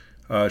attempt.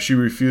 She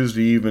refused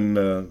to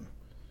even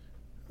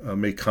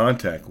make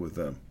contact with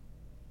them.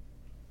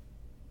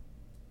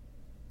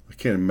 I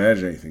can't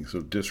imagine anything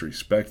so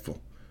disrespectful,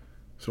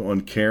 so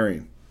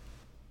uncaring.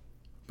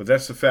 But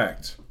that's the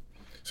facts.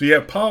 So you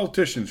have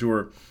politicians who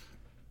are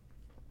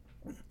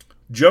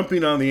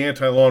jumping on the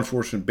anti-law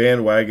enforcement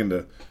bandwagon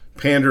to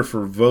pander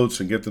for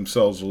votes and get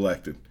themselves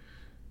elected.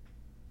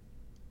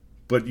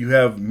 But you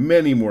have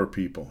many more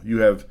people. You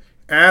have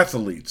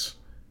athletes,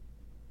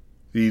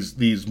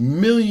 these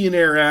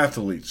millionaire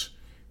athletes,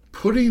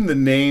 putting the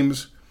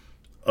names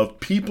of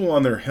people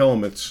on their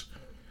helmets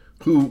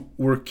who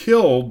were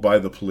killed by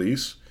the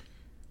police,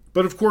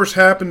 but of course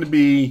happened to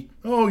be,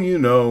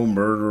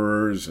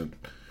 murderers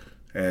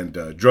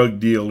and drug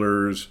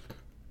dealers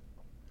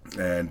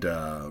and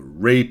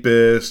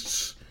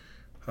rapists.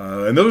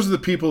 And those are the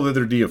people that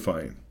they're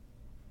deifying.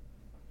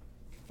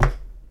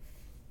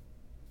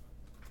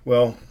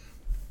 Well,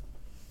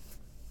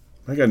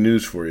 I got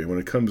news for you. When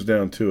it comes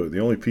down to it, the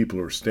only people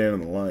who are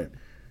standing in the line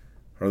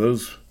are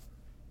those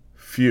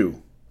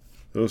few,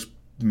 those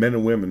men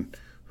and women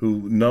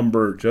who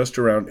number just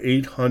around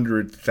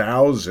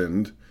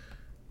 800,000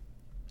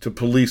 to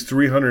police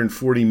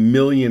 340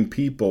 million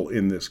people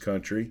in this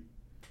country.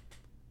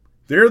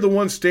 They're the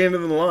ones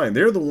standing in the line.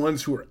 They're the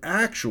ones who are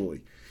actually,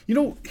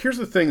 here's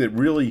the thing that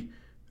really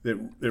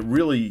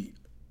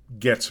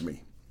gets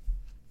me.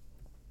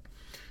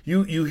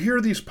 You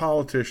hear these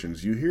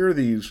politicians, you hear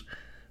these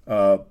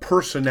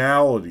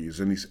personalities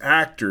and these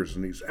actors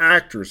and these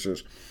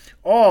actresses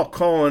all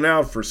calling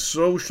out for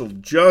social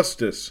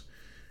justice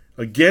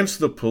against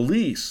the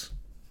police.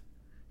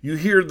 You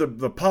hear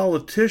the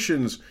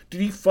politicians,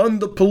 defund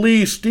the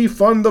police,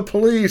 defund the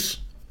police.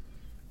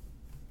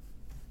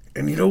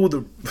 And you know,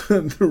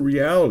 the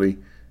reality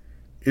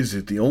is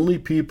that the only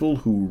people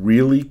who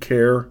really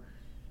care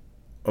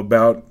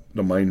about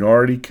the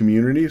minority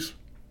communities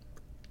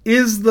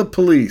is the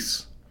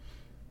police.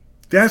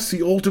 That's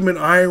the ultimate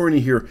irony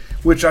here,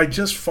 which I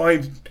just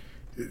find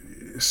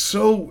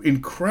so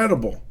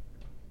incredible.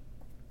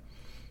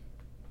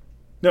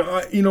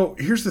 Now,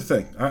 here's the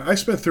thing. I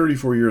spent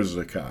 34 years as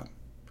a cop.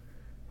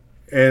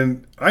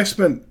 And I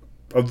spent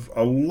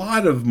a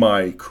lot of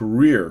my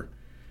career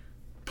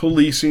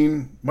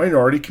policing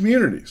minority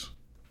communities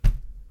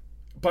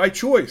by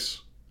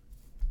choice.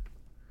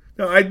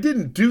 Now, I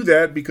didn't do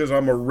that because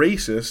I'm a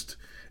racist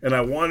and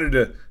I wanted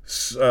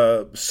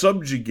to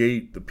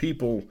subjugate the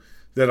people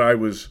that I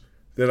was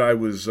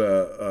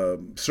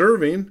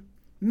serving.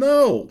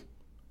 No.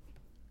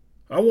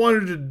 I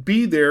wanted to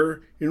be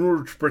there in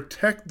order to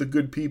protect the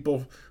good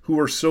people who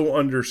are so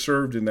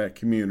underserved in that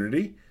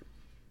community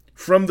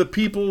from the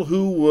people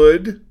who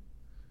would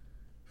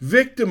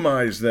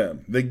victimize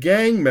them, the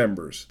gang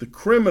members, the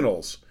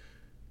criminals,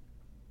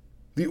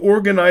 the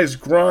organized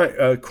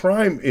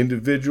crime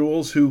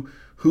individuals who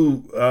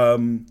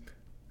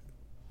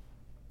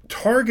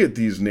target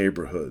these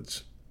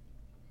neighborhoods.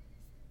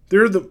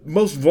 They're the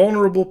most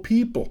vulnerable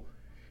people.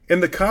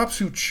 And the cops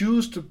who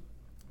choose to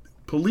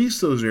police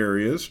those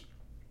areas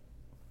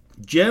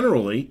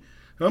generally,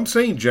 and I'm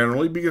saying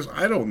generally because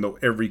I don't know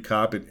every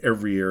cop in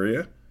every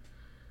area,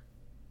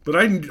 but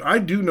I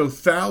do know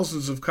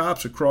thousands of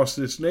cops across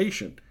this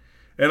nation.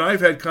 And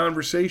I've had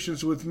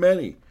conversations with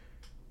many.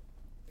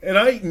 And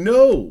I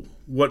know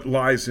what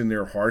lies in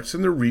their hearts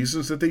and the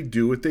reasons that they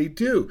do what they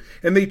do.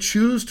 And they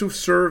choose to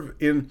serve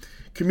in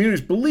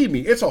communities. Believe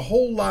me, it's a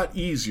whole lot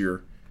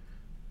easier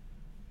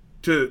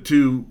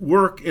to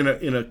work in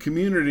a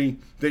community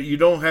that you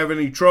don't have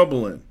any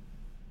trouble in,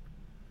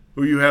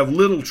 or you have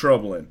little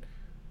trouble in.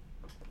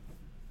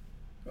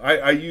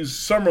 I use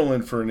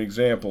Summerlin for an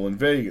example in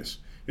Vegas.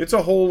 It's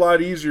a whole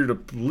lot easier to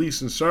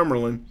police in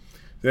Summerlin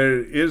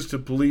than it is to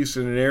police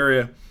in an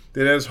area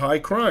that has high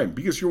crime,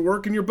 because you're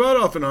working your butt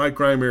off in a high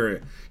crime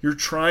area. You're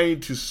trying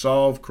to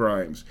solve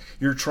crimes.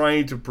 You're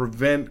trying to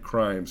prevent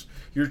crimes.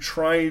 You're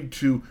trying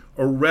to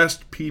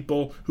arrest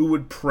people who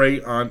would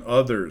prey on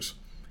others.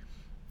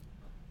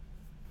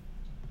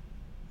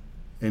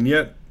 And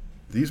yet,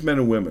 these men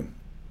and women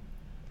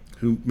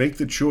who make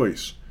the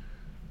choice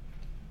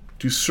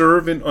to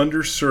serve in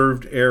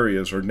underserved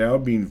areas are now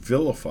being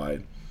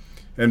vilified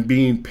and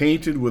being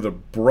painted with a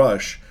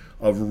brush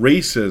of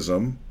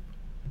racism.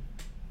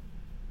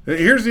 And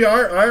here's the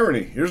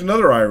irony. Here's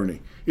another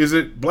irony. Is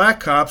that black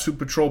cops who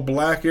patrol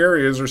black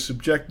areas are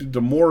subjected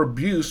to more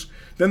abuse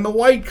than the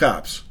white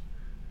cops.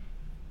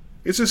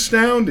 It's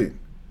astounding.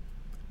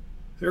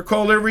 They're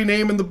called every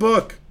name in the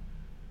book.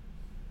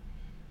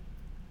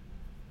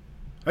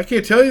 I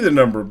can't tell you the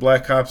number of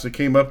black cops that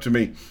came up to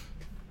me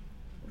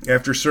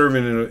after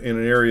serving in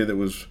an area that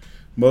was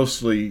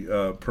mostly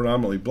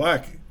predominantly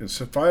black, and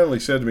finally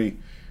said to me,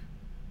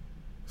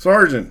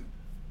 "Sergeant,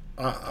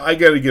 I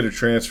got to get a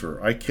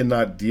transfer. I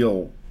cannot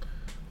deal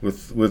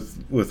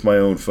with my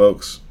own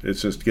folks.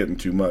 It's just getting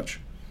too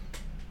much."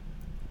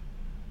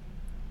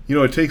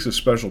 It takes a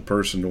special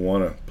person to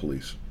want to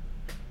police.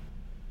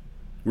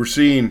 We're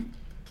seeing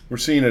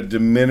a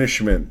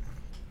diminishment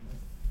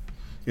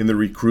in the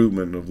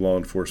recruitment of law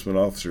enforcement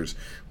officers.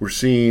 We're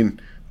seeing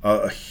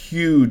a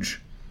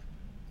huge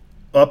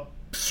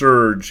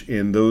upsurge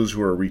in those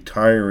who are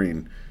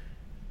retiring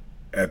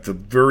at the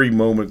very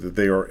moment that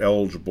they are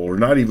eligible, or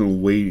not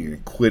even waiting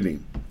and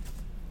quitting.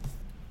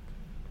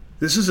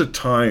 This is a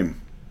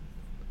time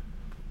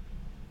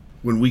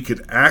when we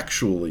could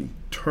actually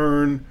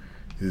turn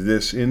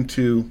this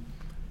into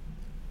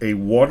a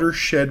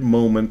watershed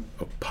moment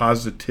of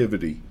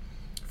positivity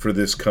for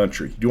this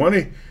country.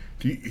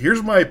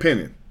 Here's my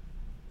opinion.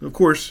 Of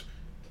course,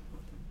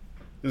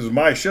 this is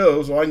my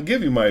show, so I can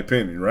give you my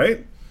opinion,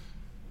 right?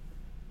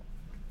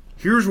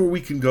 Here's where we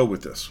can go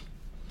with this.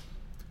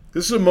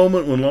 This is a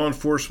moment when law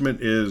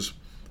enforcement is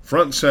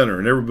front and center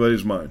in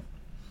everybody's mind.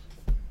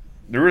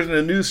 There isn't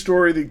a news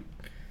story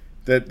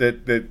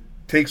that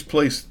takes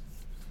place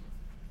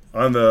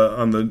on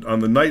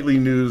the nightly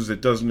news that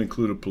doesn't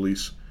include a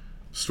police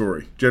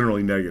story,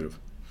 generally negative.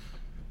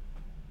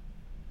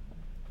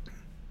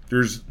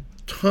 There's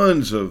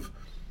tons of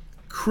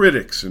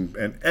critics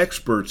and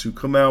experts who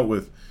come out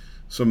with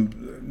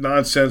some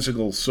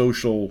nonsensical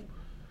social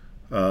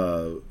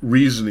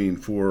reasoning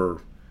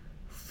for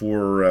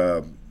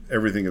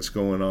everything that's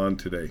going on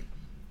today.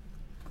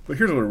 But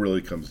here's what it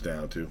really comes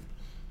down to.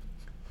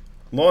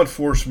 Law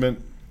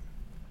enforcement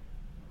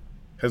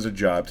has a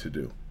job to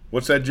do.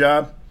 What's that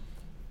job?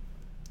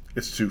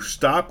 It's to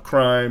stop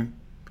crime,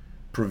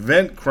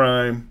 prevent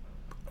crime,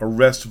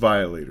 arrest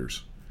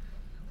violators.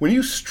 when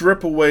you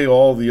strip away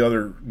all the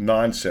other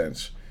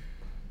nonsense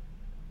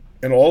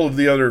and all of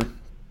the other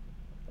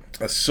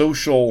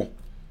social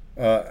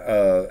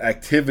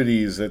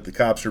activities that the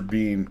cops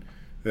that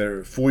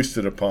are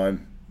foisted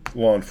upon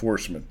law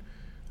enforcement,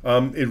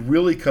 it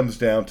really comes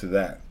down to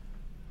that.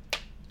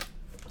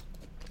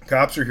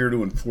 Cops are here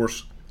to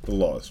enforce the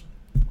laws.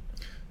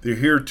 They're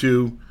here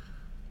to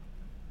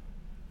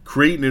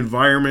create an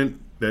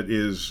environment that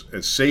is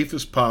as safe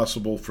as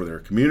possible for their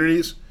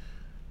communities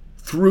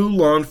through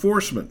law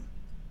enforcement.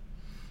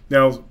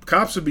 Now,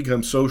 cops have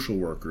become social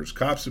workers.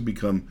 Cops have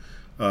become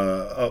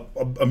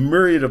a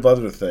myriad of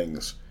other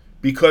things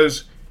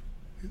because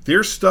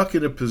they're stuck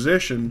in a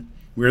position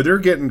where they're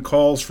getting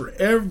calls for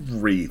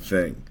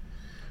everything.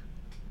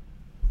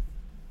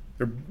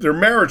 They're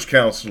marriage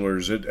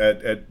counselors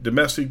at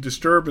domestic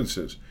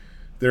disturbances.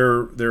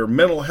 They're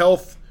mental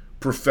health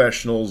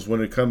professionals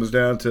when it comes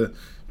down to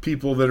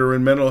people that are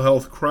in mental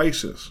health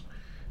crisis.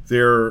 They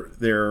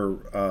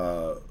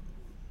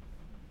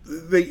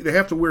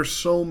have to wear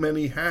so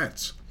many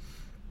hats.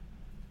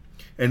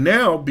 And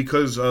now,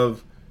 because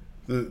of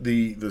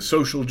the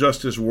social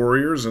justice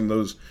warriors and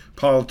those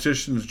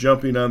politicians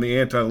jumping on the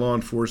anti-law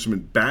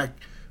enforcement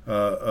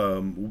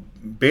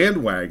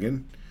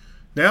bandwagon,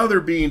 now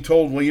they're being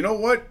told, well, you know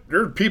what?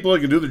 There are people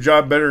that can do the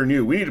job better than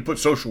you. We need to put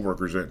social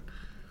workers in.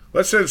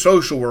 Let's send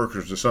social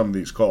workers to some of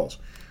these calls.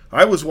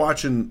 I was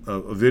watching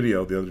a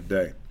video the other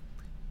day.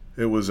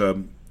 It was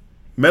a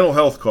mental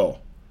health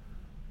call.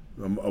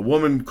 A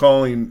woman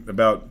calling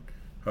about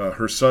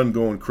her son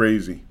going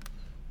crazy.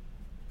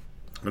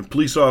 And a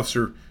police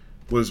officer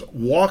was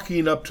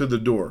walking up to the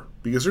door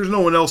because there's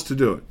no one else to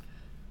do it.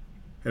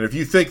 And if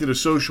you think that a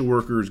social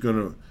worker is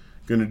going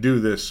to do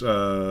this,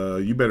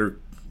 you better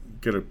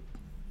get a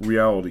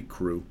reality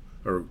clue.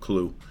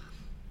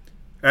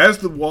 As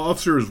the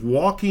officer is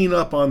walking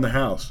up on the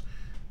house,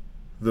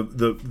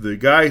 the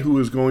guy who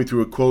was going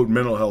through a, quote,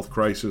 mental health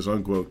crisis,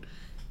 unquote,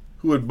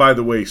 who had, by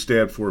the way,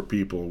 stabbed 4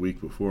 people a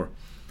week before,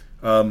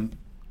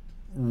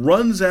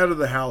 runs out of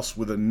the house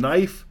with a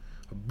knife,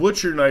 a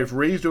butcher knife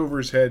raised over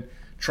his head,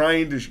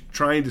 trying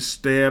to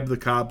stab the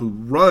cop, who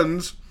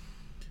runs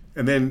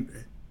and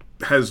then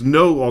has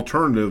no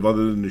alternative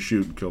other than to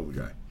shoot and kill the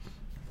guy.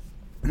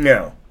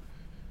 Now,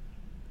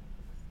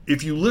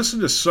 if you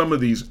listen to some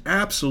of these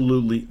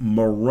absolutely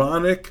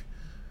moronic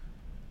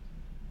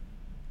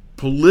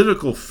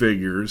political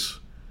figures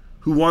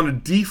who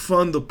want to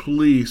defund the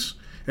police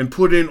and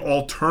put in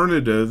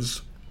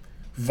alternatives,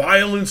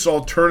 violence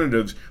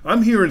alternatives,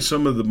 I'm hearing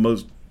some of the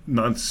most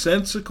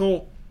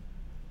nonsensical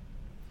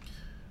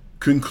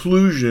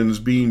conclusions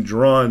being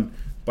drawn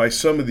by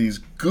some of these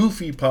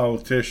goofy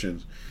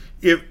politicians.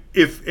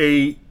 If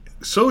a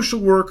social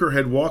worker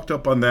had walked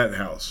up on that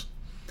house,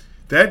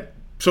 that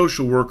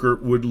social worker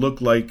would look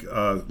like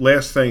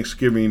last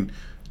Thanksgiving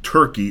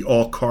turkey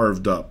all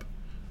carved up.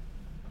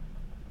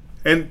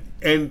 And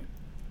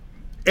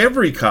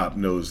every cop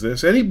knows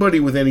this.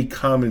 Anybody with any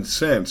common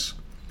sense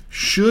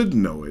should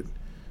know it.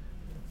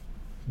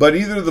 But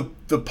either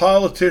the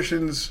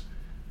politicians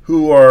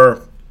who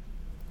are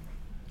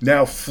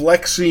now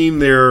flexing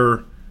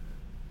their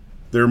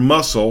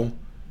muscle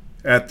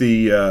at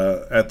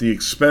the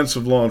expense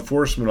of law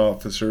enforcement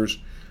officers,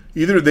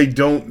 either they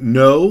don't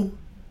know,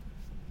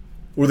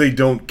 or they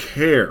don't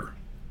care,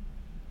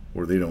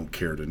 or they don't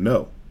care to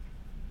know.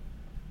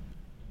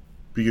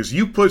 Because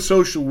you put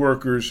social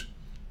workers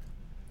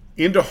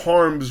into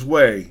harm's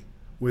way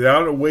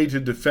without a way to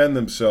defend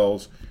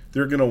themselves,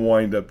 they're going to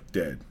wind up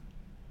dead.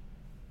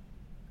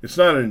 It's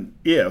not an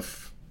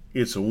if,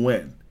 it's a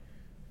when.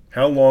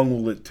 How long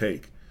will it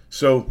take?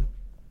 So,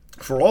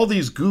 for all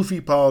these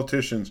goofy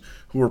politicians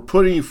who are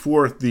putting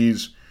forth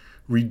these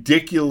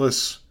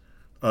ridiculous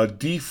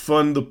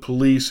defund the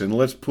police and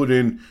let's put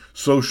in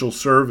social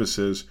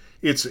services,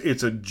 it's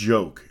a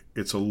joke.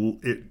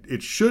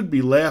 It should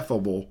be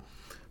laughable,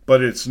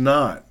 but it's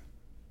not.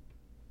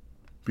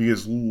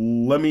 Because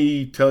let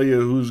me tell you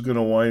who's going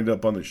to wind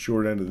up on the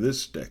short end of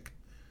this stick.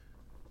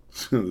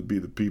 It's going to be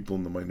the people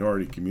in the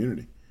minority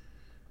community.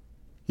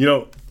 You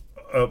know,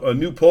 a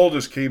new poll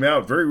just came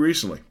out very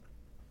recently.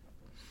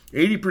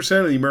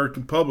 80% of the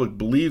American public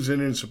believes in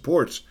and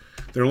supports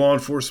their law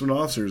enforcement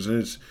officers, and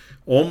it's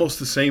almost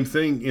the same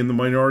thing in the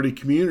minority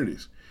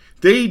communities.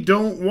 They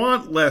don't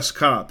want less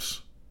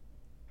cops.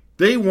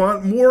 They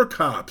want more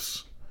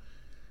cops.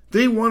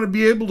 They want to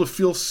be able to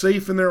feel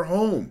safe in their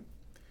home.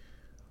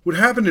 What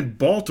happened in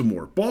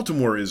Baltimore?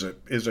 Baltimore is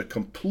a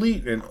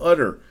complete and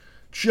utter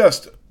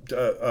just.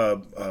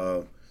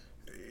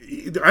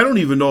 I don't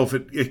even know if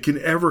it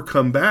can ever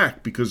come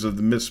back because of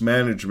the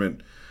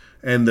mismanagement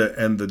and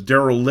the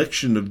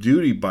dereliction of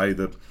duty by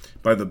the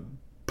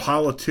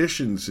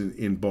politicians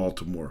in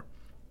Baltimore.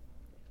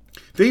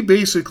 They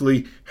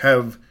basically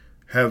have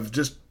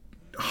just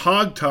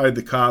hogtied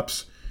the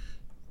cops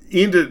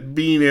into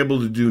being able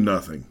to do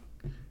nothing,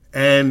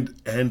 and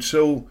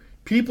so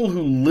people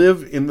who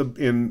live in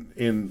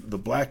the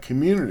black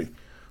community,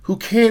 who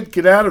can't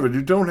get out of it,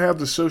 who don't have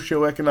the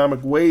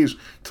socioeconomic ways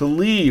to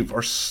leave,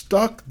 are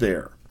stuck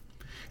there.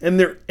 And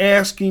they're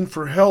asking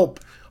for help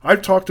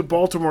I've talked to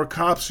Baltimore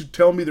cops who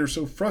tell me they're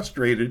so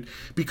frustrated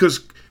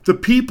because the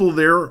people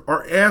there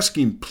are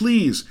asking,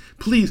 please,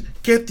 please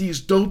get these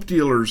dope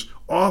dealers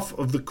off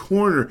of the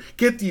corner.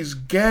 Get these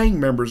gang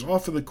members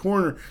off of the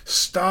corner.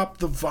 Stop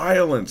the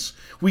violence.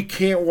 We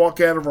can't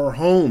walk out of our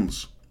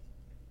homes.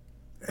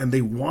 And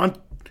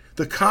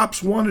the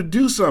cops want to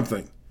do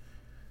something.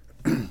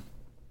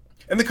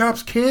 And the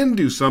cops can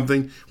do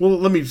something. Well,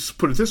 let me just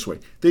put it this way.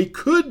 They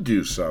could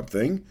do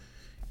something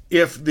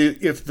if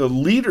the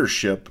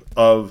leadership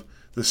of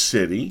the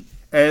city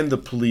and the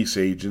police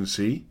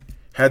agency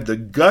had the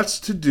guts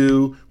to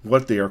do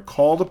what they are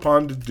called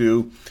upon to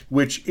do,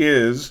 which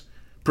is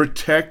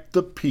protect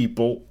the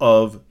people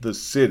of the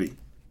city.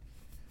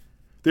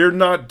 They're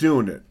not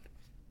doing it.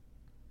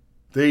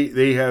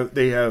 They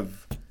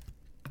have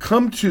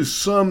come to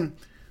some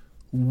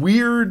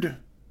weird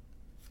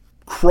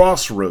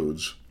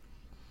crossroads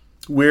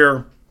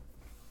where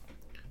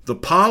the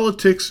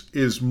politics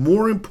is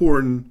more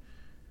important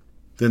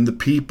than the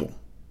people.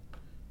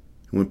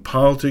 And when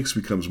politics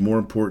becomes more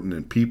important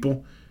than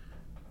people,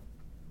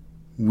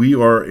 we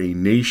are a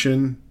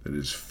nation that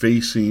is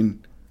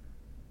facing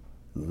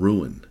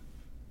ruin.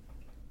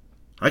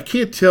 I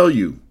can't tell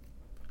you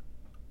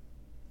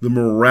the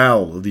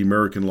morale of the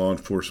American law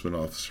enforcement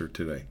officer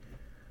today.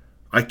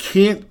 I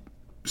can't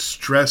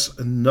stress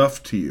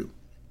enough to you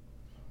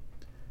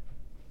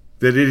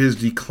that it has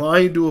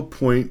declined to a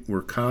point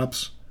where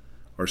cops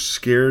are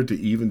scared to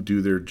even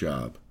do their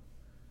job.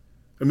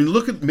 I mean,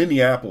 look at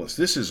Minneapolis.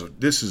 This is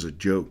a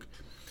joke.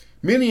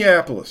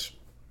 Minneapolis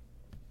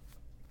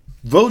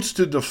votes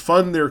to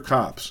defund their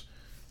cops,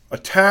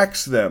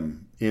 attacks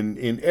them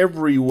in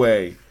every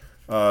way,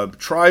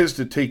 tries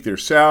to take their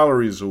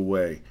salaries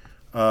away,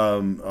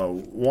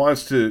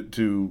 wants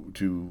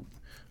to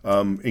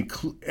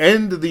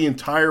end the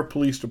entire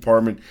police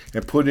department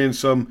and put in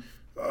some,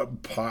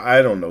 it's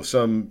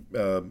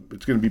going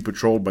to be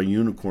patrolled by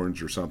unicorns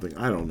or something.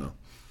 I don't know.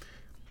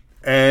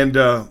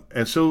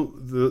 And so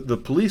the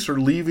police are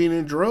leaving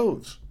in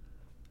droves.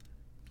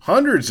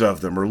 Hundreds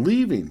of them are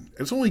leaving.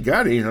 It's only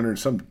got 800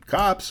 some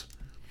cops.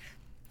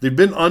 They've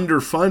been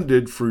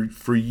underfunded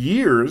for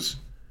years.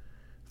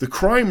 The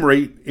crime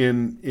rate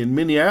in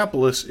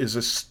Minneapolis is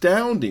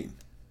astounding,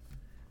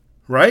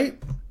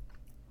 right?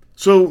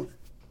 So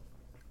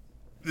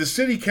the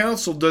city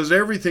council does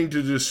everything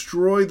to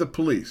destroy the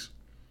police,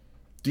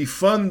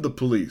 defund the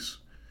police,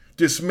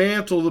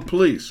 dismantle the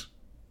police.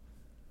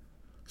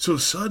 So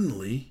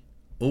suddenly,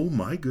 oh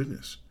my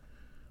goodness,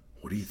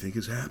 what do you think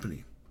is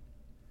happening?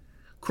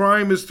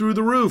 Crime is through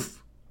the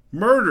roof.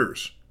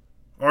 Murders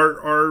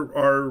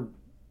are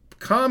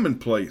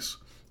commonplace.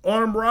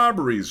 Armed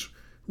robberies,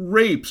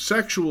 rape,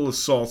 sexual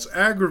assaults,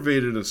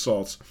 aggravated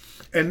assaults.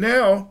 And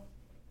now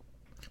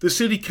the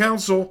city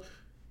council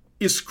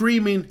is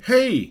screaming,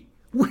 hey,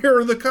 where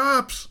are the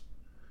cops?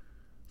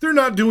 They're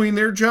not doing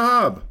their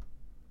job.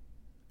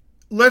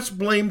 Let's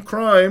blame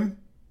crime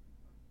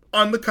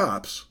on the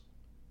cops.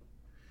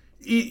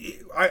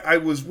 I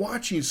was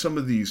watching some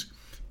of these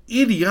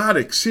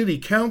idiotic city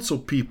council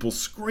people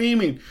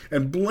screaming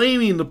and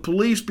blaming the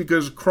police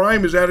because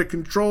crime is out of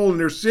control in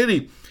their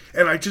city.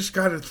 And I just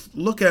got to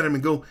look at them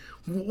and go,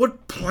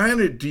 what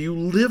planet do you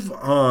live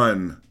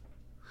on?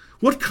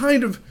 What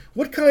kind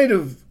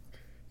of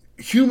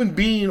human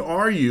being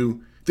are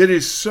you that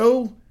is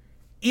so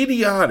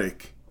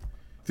idiotic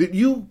that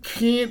you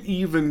can't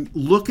even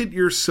look at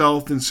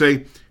yourself and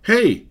say,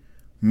 hey,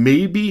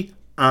 maybe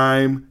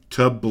I'm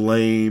to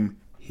blame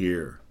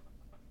here?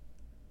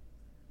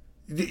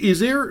 Is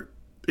there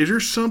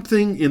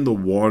something in the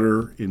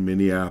water in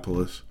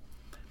Minneapolis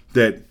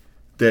that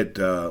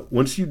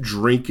once you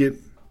drink it,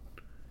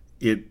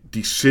 it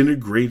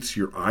disintegrates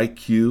your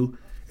IQ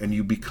and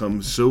you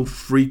become so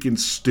freaking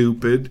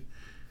stupid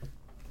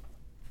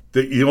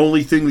that the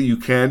only thing that you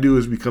can do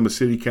is become a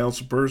city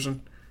council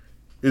person?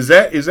 Is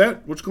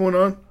that what's going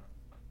on?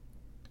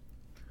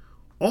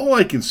 All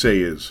I can say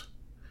is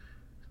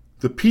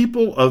the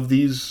people of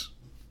these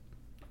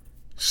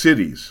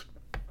cities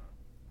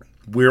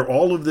where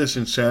all of this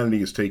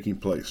insanity is taking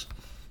place,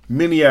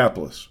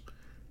 Minneapolis,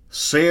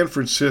 San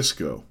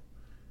Francisco,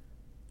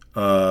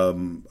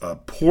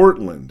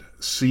 Portland,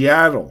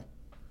 Seattle,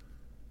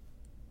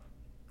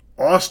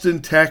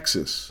 Austin,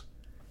 Texas.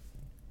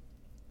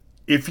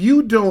 If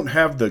you don't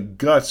have the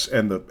guts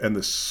and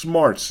the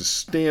smarts to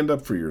stand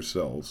up for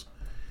yourselves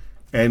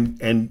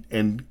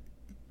and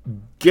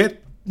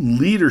get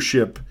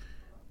leadership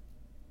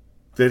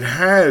that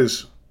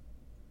has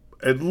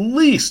at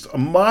least a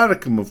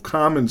modicum of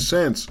common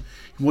sense,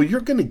 well,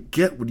 you're going to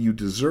get what you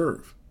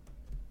deserve.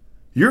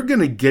 You're going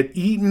to get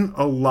eaten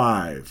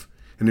alive.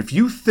 And if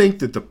you think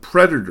that the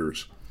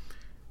predators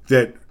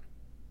that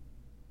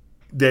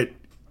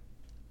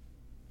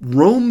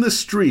roam the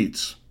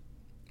streets,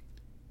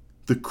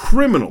 the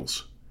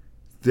criminals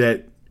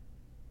that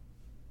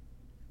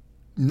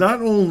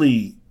not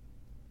only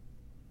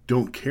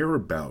don't care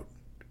about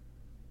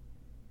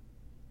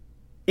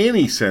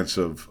any sense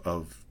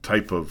of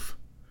type of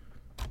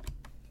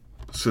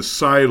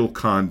societal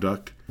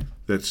conduct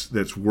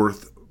that's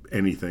worth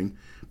anything,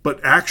 but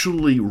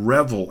actually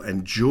revel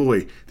and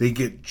joy. They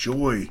get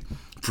joy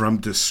from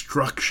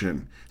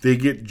destruction. They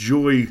get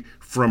joy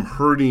from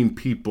hurting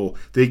people.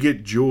 They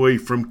get joy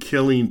from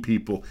killing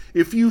people.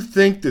 If you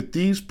think that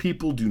these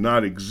people do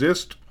not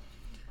exist,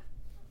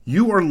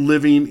 you are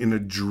living in a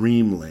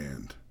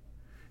dreamland.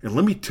 And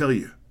let me tell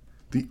you,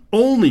 the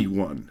only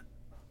one,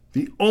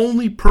 the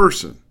only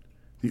person,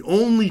 the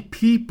only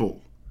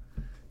people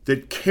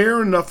that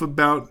care enough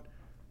about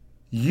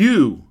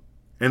you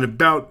and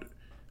about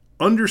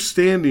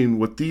understanding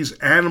what these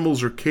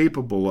animals are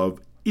capable of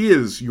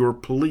is your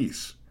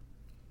police.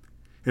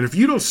 And if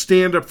you don't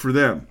stand up for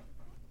them,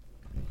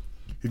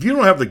 if you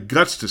don't have the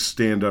guts to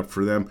stand up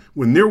for them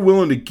when they're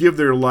willing to give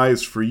their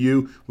lives for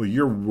you, well,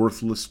 you're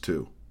worthless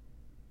too.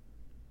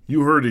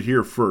 You heard it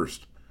here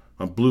first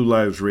on Blue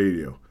Lives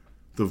Radio,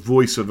 the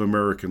voice of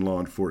American law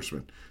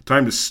enforcement.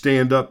 Time to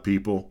stand up,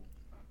 people.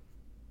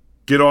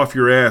 Get off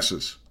your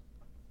asses,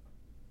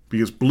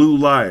 because blue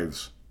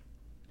lives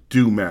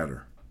do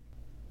matter.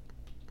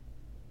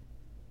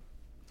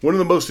 One of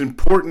the most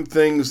important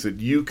things that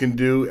you can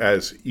do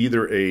as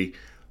either a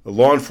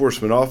law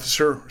enforcement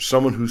officer or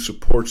someone who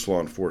supports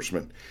law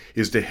enforcement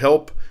is to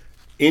help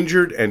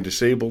injured and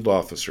disabled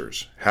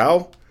officers.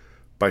 How?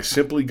 By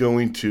simply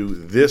going to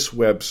this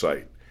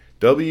website,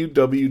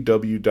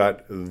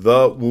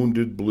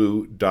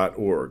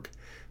 www.thewoundedblue.org.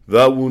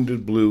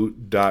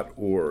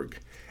 Thewoundedblue.org.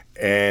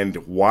 And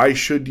why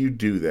should you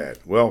do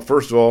that? Well,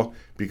 first of all,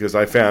 because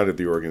I founded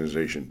the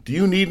organization. Do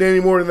you need any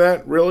more than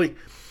that, really?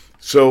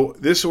 So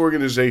this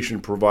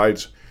organization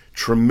provides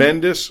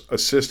tremendous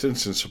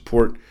assistance and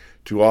support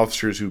to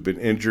officers who've been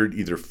injured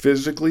either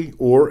physically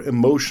or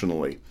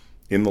emotionally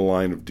in the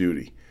line of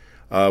duty.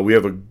 We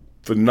have a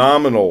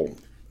phenomenal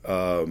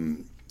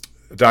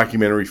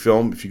documentary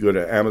film. If you go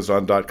to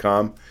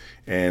Amazon.com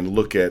and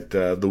look at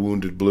The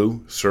Wounded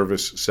Blue,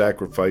 Service,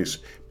 Sacrifice,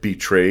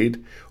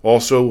 Betrayed.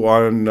 Also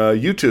on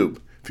YouTube.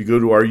 If you go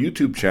to our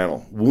YouTube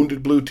channel,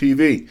 Wounded Blue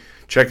TV,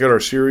 check out our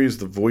series,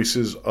 The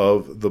Voices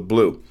of the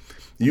Blue.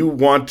 You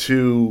want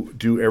to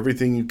do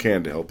everything you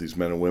can to help these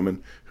men and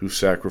women who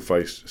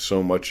sacrificed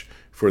so much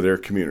for their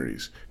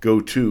communities. Go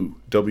to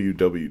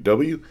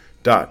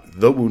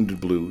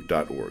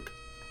www.thewoundedblue.org.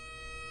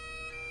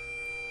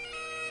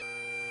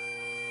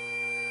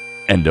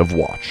 End of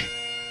Watch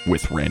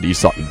with Randy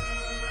Sutton.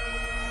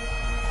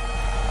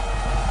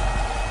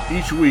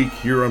 Each week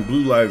here on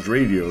Blue Lives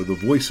Radio, the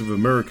voice of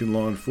American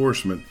law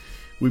enforcement,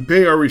 we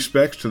pay our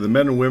respects to the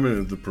men and women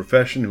of the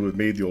profession who have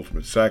made the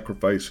ultimate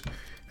sacrifice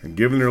and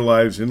given their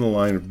lives in the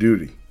line of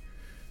duty.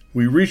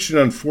 We reached an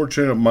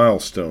unfortunate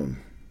milestone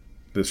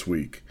this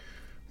week.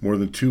 More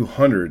than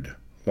 200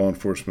 law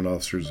enforcement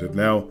officers have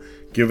now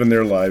given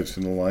their lives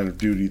in the line of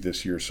duty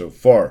this year so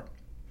far.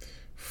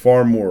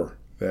 Far more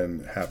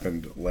than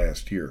happened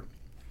last year.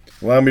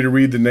 Allow me to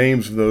read the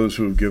names of those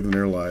who have given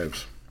their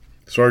lives.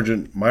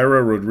 Sergeant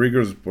Mayra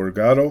Rodriguez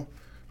Borgado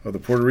of the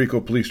Puerto Rico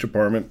Police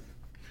Department.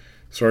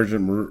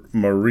 Sergeant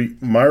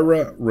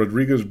Mayra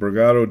Rodriguez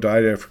Borgado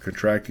died after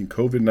contracting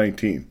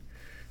COVID-19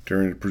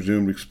 during a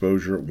presumed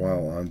exposure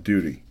while on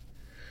duty.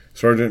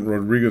 Sergeant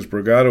Rodriguez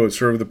Borgado had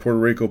served the Puerto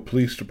Rico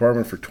Police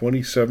Department for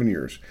 27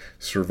 years,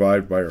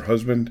 survived by her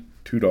husband,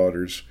 2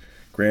 daughters,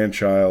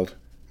 grandchild,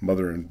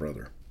 mother, and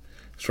brother.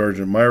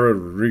 Sergeant Mayra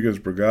Rodriguez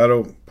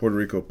Borgado, Puerto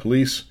Rico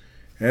Police.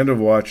 End of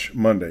watch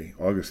Monday,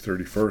 August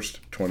 31st,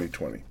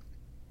 2020.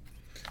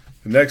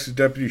 The next is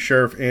Deputy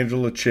Sheriff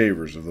Angela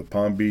Chavers of the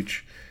Palm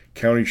Beach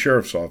County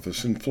Sheriff's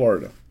Office in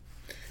Florida.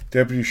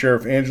 Deputy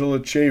Sheriff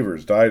Angela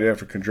Chavers died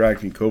after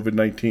contracting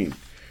COVID-19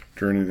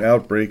 during an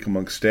outbreak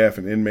among staff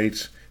and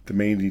inmates at the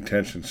main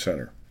detention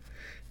center.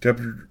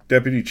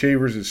 Deputy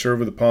Chavers had served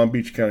with the Palm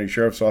Beach County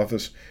Sheriff's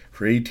Office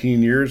for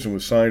 18 years and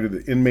was assigned to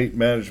the Inmate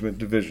Management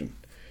Division.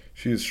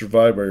 She is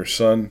survived by her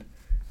son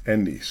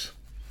and niece.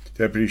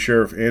 Deputy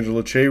Sheriff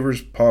Angela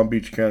Chavers, Palm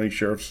Beach County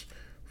Sheriff's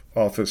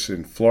Office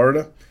in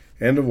Florida.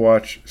 End of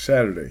watch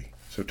Saturday,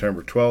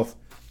 September 12th,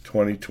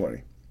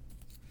 2020.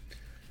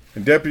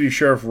 And Deputy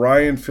Sheriff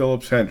Ryan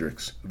Phillips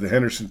Hendricks of the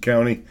Henderson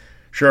County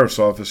Sheriff's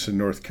Office in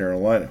North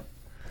Carolina.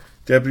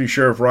 Deputy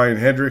Sheriff Ryan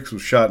Hendricks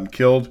was shot and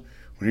killed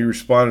when he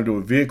responded to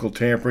a vehicle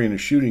tampering and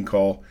shooting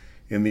call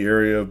in the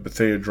area of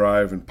Bethea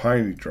Drive and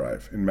Piney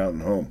Drive in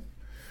Mountain Home.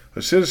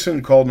 A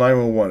citizen called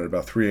 911 at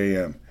about 3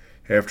 a.m.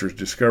 after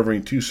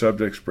discovering 2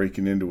 subjects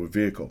breaking into a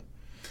vehicle.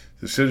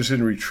 The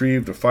citizen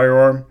retrieved a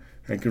firearm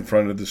and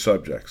confronted the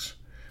subjects.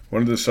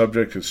 One of the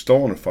subjects had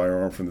stolen a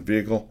firearm from the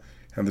vehicle,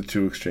 and the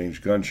 2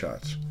 exchanged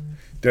gunshots.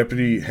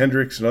 Deputy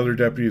Hendricks and other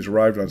deputies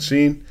arrived on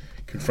scene,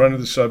 confronted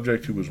the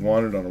subject who was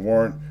wanted on a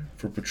warrant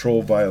for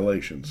patrol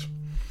violations.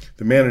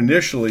 The man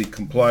initially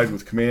complied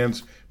with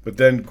commands, but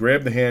then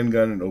grabbed the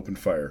handgun and opened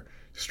fire,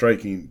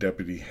 striking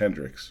Deputy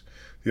Hendricks.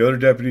 The other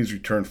deputies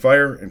returned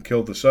fire and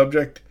killed the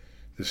subject.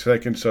 The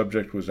second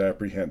subject was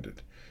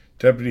apprehended.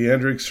 Deputy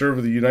Hendricks served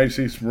with the United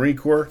States Marine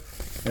Corps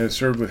and has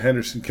served with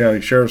Henderson County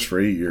Sheriffs for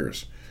 8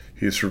 years.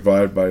 He is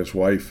survived by his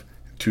wife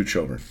and 2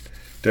 children.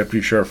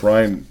 Deputy Sheriff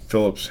Ryan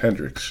Phillips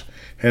Hendricks,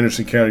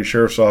 Henderson County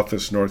Sheriff's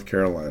Office, North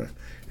Carolina.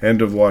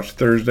 End of watch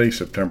Thursday,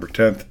 September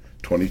 10th,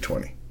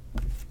 2020.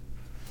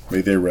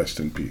 May they rest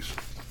in peace.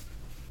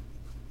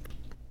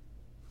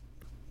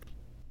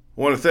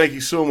 I want to thank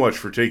you so much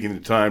for taking the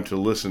time to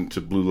listen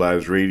to Blue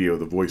Lives Radio,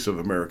 the voice of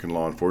American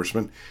law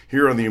enforcement,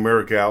 here on the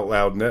America Out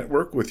Loud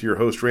Network with your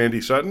host,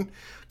 Randy Sutton.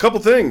 A couple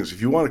things.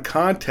 If you want to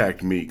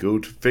contact me, go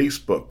to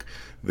Facebook,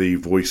 the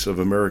voice of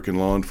American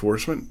law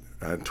enforcement.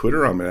 On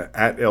Twitter, I'm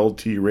at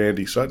LT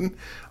Randy Sutton.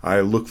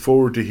 I look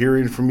forward to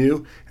hearing from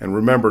you. And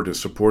remember to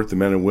support the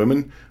men and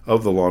women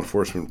of the law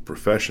enforcement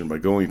profession by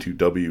going to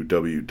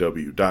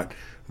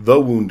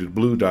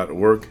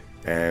www.thewoundedblue.org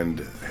and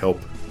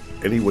help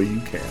any way you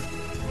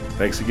can.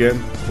 Thanks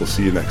again. We'll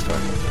see you next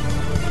time.